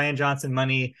giving Ryan Johnson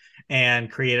money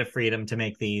and creative freedom to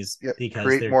make these yeah. because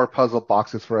Create they're more puzzle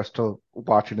boxes for us to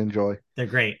watch and enjoy. they're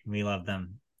great. We love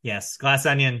them. Yes, Glass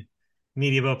Onion,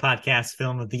 Media Boat Podcast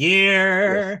Film of the Yes,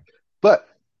 Year. but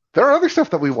there are other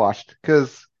stuff that we watched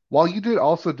because while you did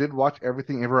also did watch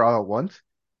Everything Ever All at Once,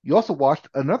 you also watched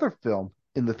another film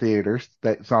in the theaters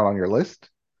that's not on your list?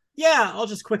 Yeah, I'll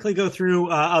just quickly go through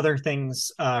other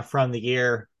things from the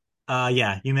year.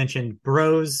 Yeah, you mentioned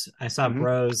Bros. I saw Hmm.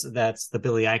 Bros. That's the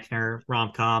Billy Eichner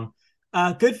rom com.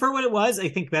 Good for what it was. I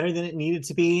think better than it needed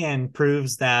to be, and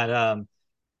proves that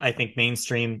I think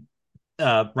mainstream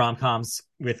rom coms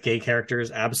with gay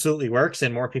characters absolutely works,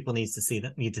 and more people need to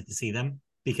see them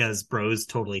because Bros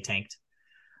totally tanked.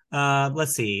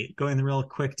 Let's see, going real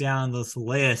quick down this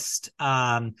list.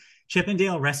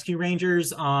 Chippendale Rescue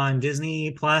Rangers on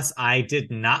Disney Plus. I did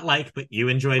not like, but you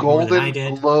enjoyed more than I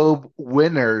Golden did. Globe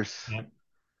winners, Yep.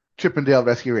 Chippendale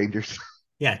Rescue Rangers.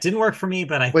 Yeah, it didn't work for me,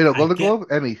 but Wait, no, I Golden get Globe,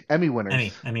 Emmy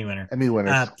winners, Emmy winner. Emmy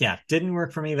winners. Yeah, didn't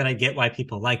work for me, but I get why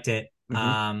people liked it.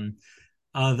 Hmm.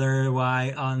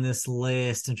 Otherwise on this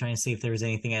list, I'm trying to see if there was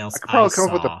anything I else could I probably come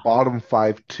up with the saw. bottom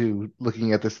five too,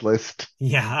 looking at this list.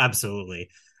 Yeah, absolutely.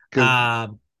 Because Uh,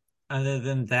 Other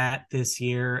than that, this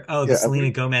year, oh, the yeah,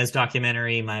 Selena Gomez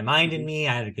documentary, My Mind and mhm. Me,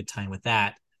 I had a good time with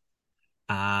that.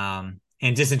 And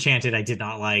Disenchanted, I did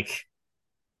not like.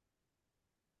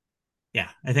 Yeah,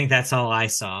 I think that's all I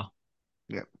saw.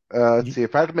 Yeah. Let's see.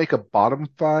 If I had to make a bottom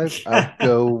five, I'd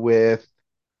go with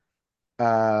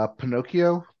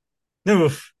Pinocchio,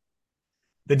 Oof.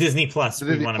 The Disney Plus, the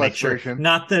we Disney want to Plus make sure, version.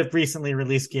 not the recently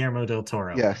released Guillermo del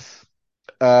Toro one. Yes.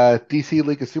 DC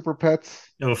League of Super Pets.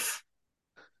 Oof.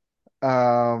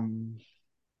 Um,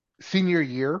 Senior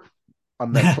Year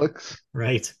on Netflix.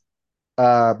 Right.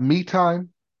 Me Time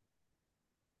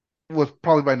was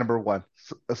probably my number one.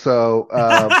 So,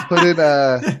 put in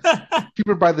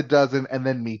Cheaper by the Dozen and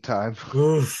then Me Time.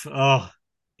 Oof. Oh,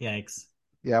 yikes.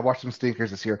 Yeah, I watched some stinkers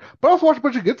this year, but I also watched a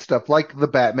bunch of good stuff like The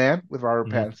Batman with Robert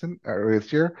Mhm. Pattinson earlier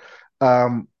this year.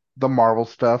 Um, the Marvel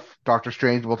stuff, Doctor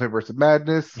Strange, Multiverse of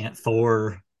Madness, Yeah,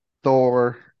 Thor,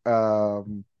 Thor,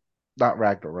 not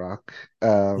Ragnarok,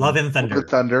 Love and Love and Thunder.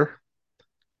 Thunder,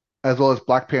 as well as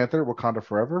Black Panther, Wakanda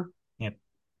Forever. Yep.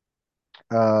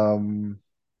 Um,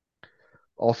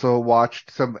 Also watched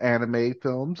some anime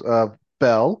films of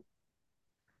Belle,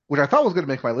 which I thought was going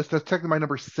to make my list. That's technically my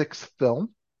number six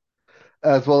film,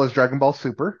 as well as Dragon Ball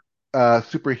Super,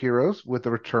 superheroes with the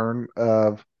return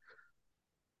of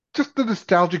just the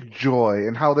nostalgic joy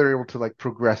and how they're able to like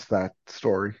progress that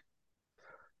story.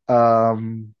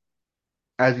 Um,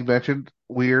 as you mentioned,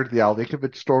 Weird, the Al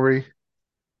Yankovic story,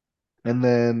 and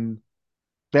then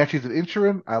Banshees of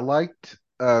Inisherin. I liked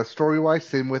story wise.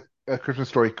 Same with Christmas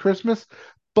Story Christmas,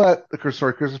 but the Christmas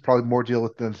Story Christmas probably more deal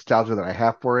with the nostalgia that I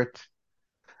have for it.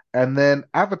 And then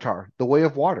Avatar, The Way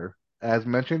of Water, as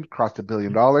mentioned, crossed $1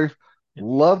 billion. Yep.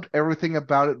 Loved everything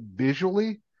about it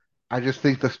visually. I just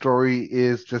think the story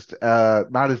is just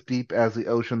not as deep as the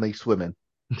ocean they swim in.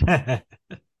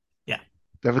 Yeah.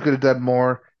 Definitely could have done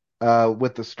more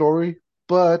with the story,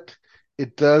 but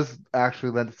it does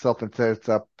actually lend itself and sets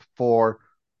up for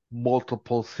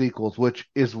multiple sequels, which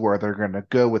is where they're going to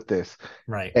go with this.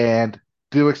 Right. And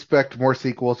do expect more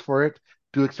sequels for it.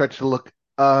 Do expect it to look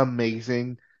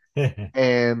amazing.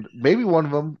 And maybe one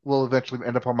of them will eventually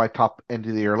end up on my top end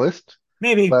of the year list,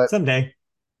 Maybe but someday.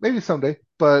 maybe someday.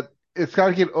 But it's got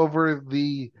to get over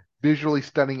the visually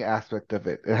stunning aspect of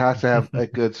it. It has to have a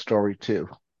good story too.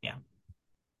 Yeah.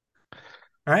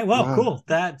 All right. Well, Uh, cool.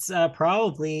 That's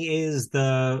probably is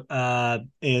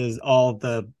all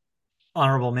the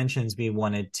honorable mentions we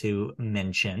wanted to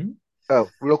mention. oh,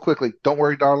 real quickly, don't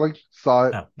worry, darling. Saw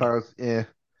it. Oh, Thought yeah. it was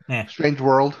Eh. Strange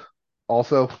World.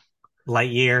 Also,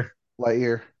 Lightyear.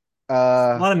 Lightyear.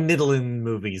 A lot of middling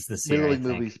movies this year, I Middling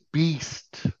think. movies.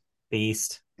 Beast.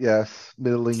 Beast. Yes,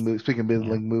 middling movies. Speaking of Yeah.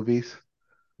 middling movies,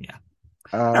 Yeah.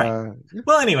 All right. yeah,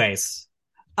 Well, anyways,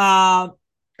 uh, I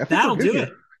think we're that'll good do here.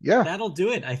 it. Yeah. That'll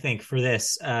do it, I think, for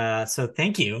this. So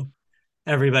thank you,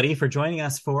 everybody, for joining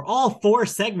us for all four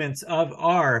segments of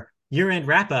our year-end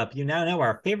wrap-up. You now know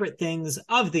our favorite things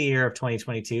of the year of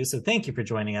 2022. So thank you for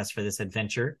joining us for this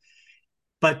adventure.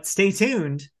 But stay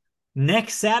tuned.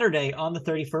 Next Saturday on the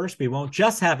 31st, we won't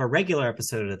just have a regular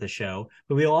episode of the show,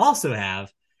 but we will also have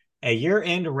a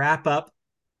year-end wrap-up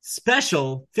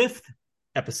special fifth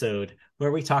episode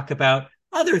where we talk about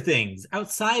other things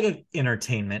outside of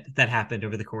entertainment that happened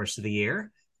over the course of the year,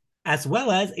 as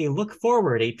well as a look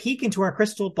forward, a peek into our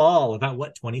crystal ball about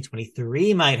what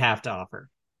 2023 might have to offer.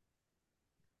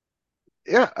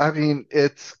 Yeah, I mean,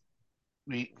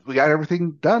 we got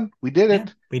everything done. We did Yeah,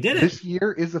 it. we did it. This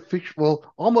year is official,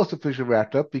 well, almost officially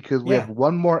wrapped up because we have Yeah.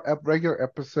 one more regular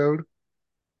episode,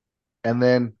 and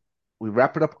then we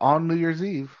wrap it up on New Year's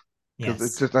Eve because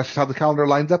it's Yes. just that's how the calendar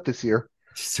lines up this year,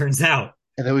 Just turns out.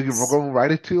 and then we can go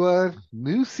right into a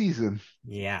new season.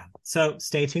 Yeah. So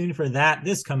stay tuned for that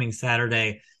this coming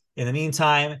Saturday. In the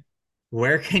meantime,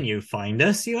 where can you find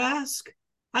us, you ask?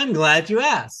 I'm glad you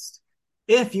asked.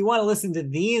 If you want to listen to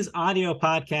these audio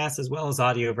podcasts as well as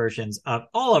audio versions of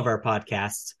all of our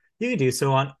podcasts, you can do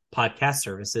so on podcast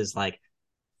services like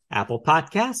Apple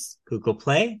Podcasts, Google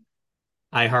Play,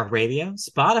 iHeartRadio,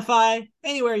 Spotify,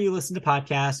 anywhere you listen to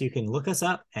podcasts. You can look us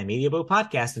up at Media Boat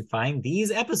Podcast and find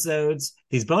these episodes,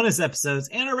 these bonus episodes,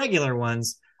 and our regular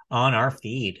ones on our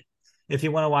feed. If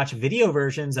you want to watch video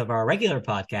versions of our regular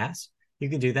podcast, you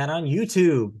can do that on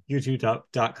YouTube,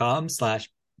 youtube.com slash,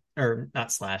 or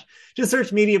not slash, just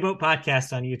search Media Boat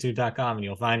Podcast on youtube.com and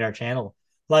you'll find our channel.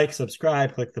 Like,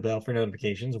 subscribe, click the bell for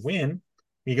notifications when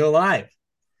we go live.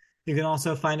 You can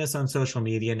also find us on social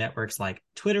media networks like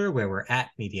Twitter, where we're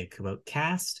at Media Boat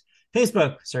Cast.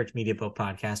 Facebook, search Media Boat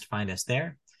Podcast, find us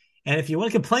there. And if you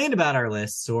want to complain about our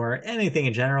lists or anything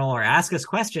in general, or ask us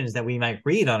questions that we might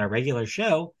read on a regular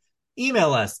show,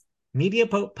 email us.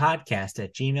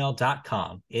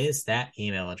 MediaBoatPodcast@gmail.com is that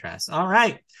email address. All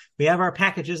right. We have our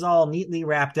packages all neatly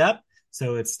wrapped up.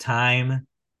 So it's time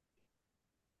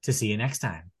to see you next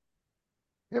time.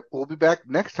 Yep, we'll be back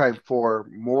next time for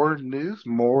more news,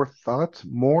 more thoughts,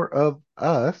 more of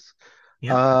us.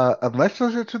 Yep. Unless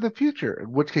those are to the future,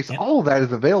 in which case Yep. all of that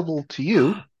is available to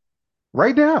you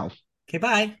right now. Okay,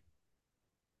 bye.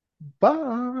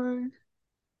 Bye.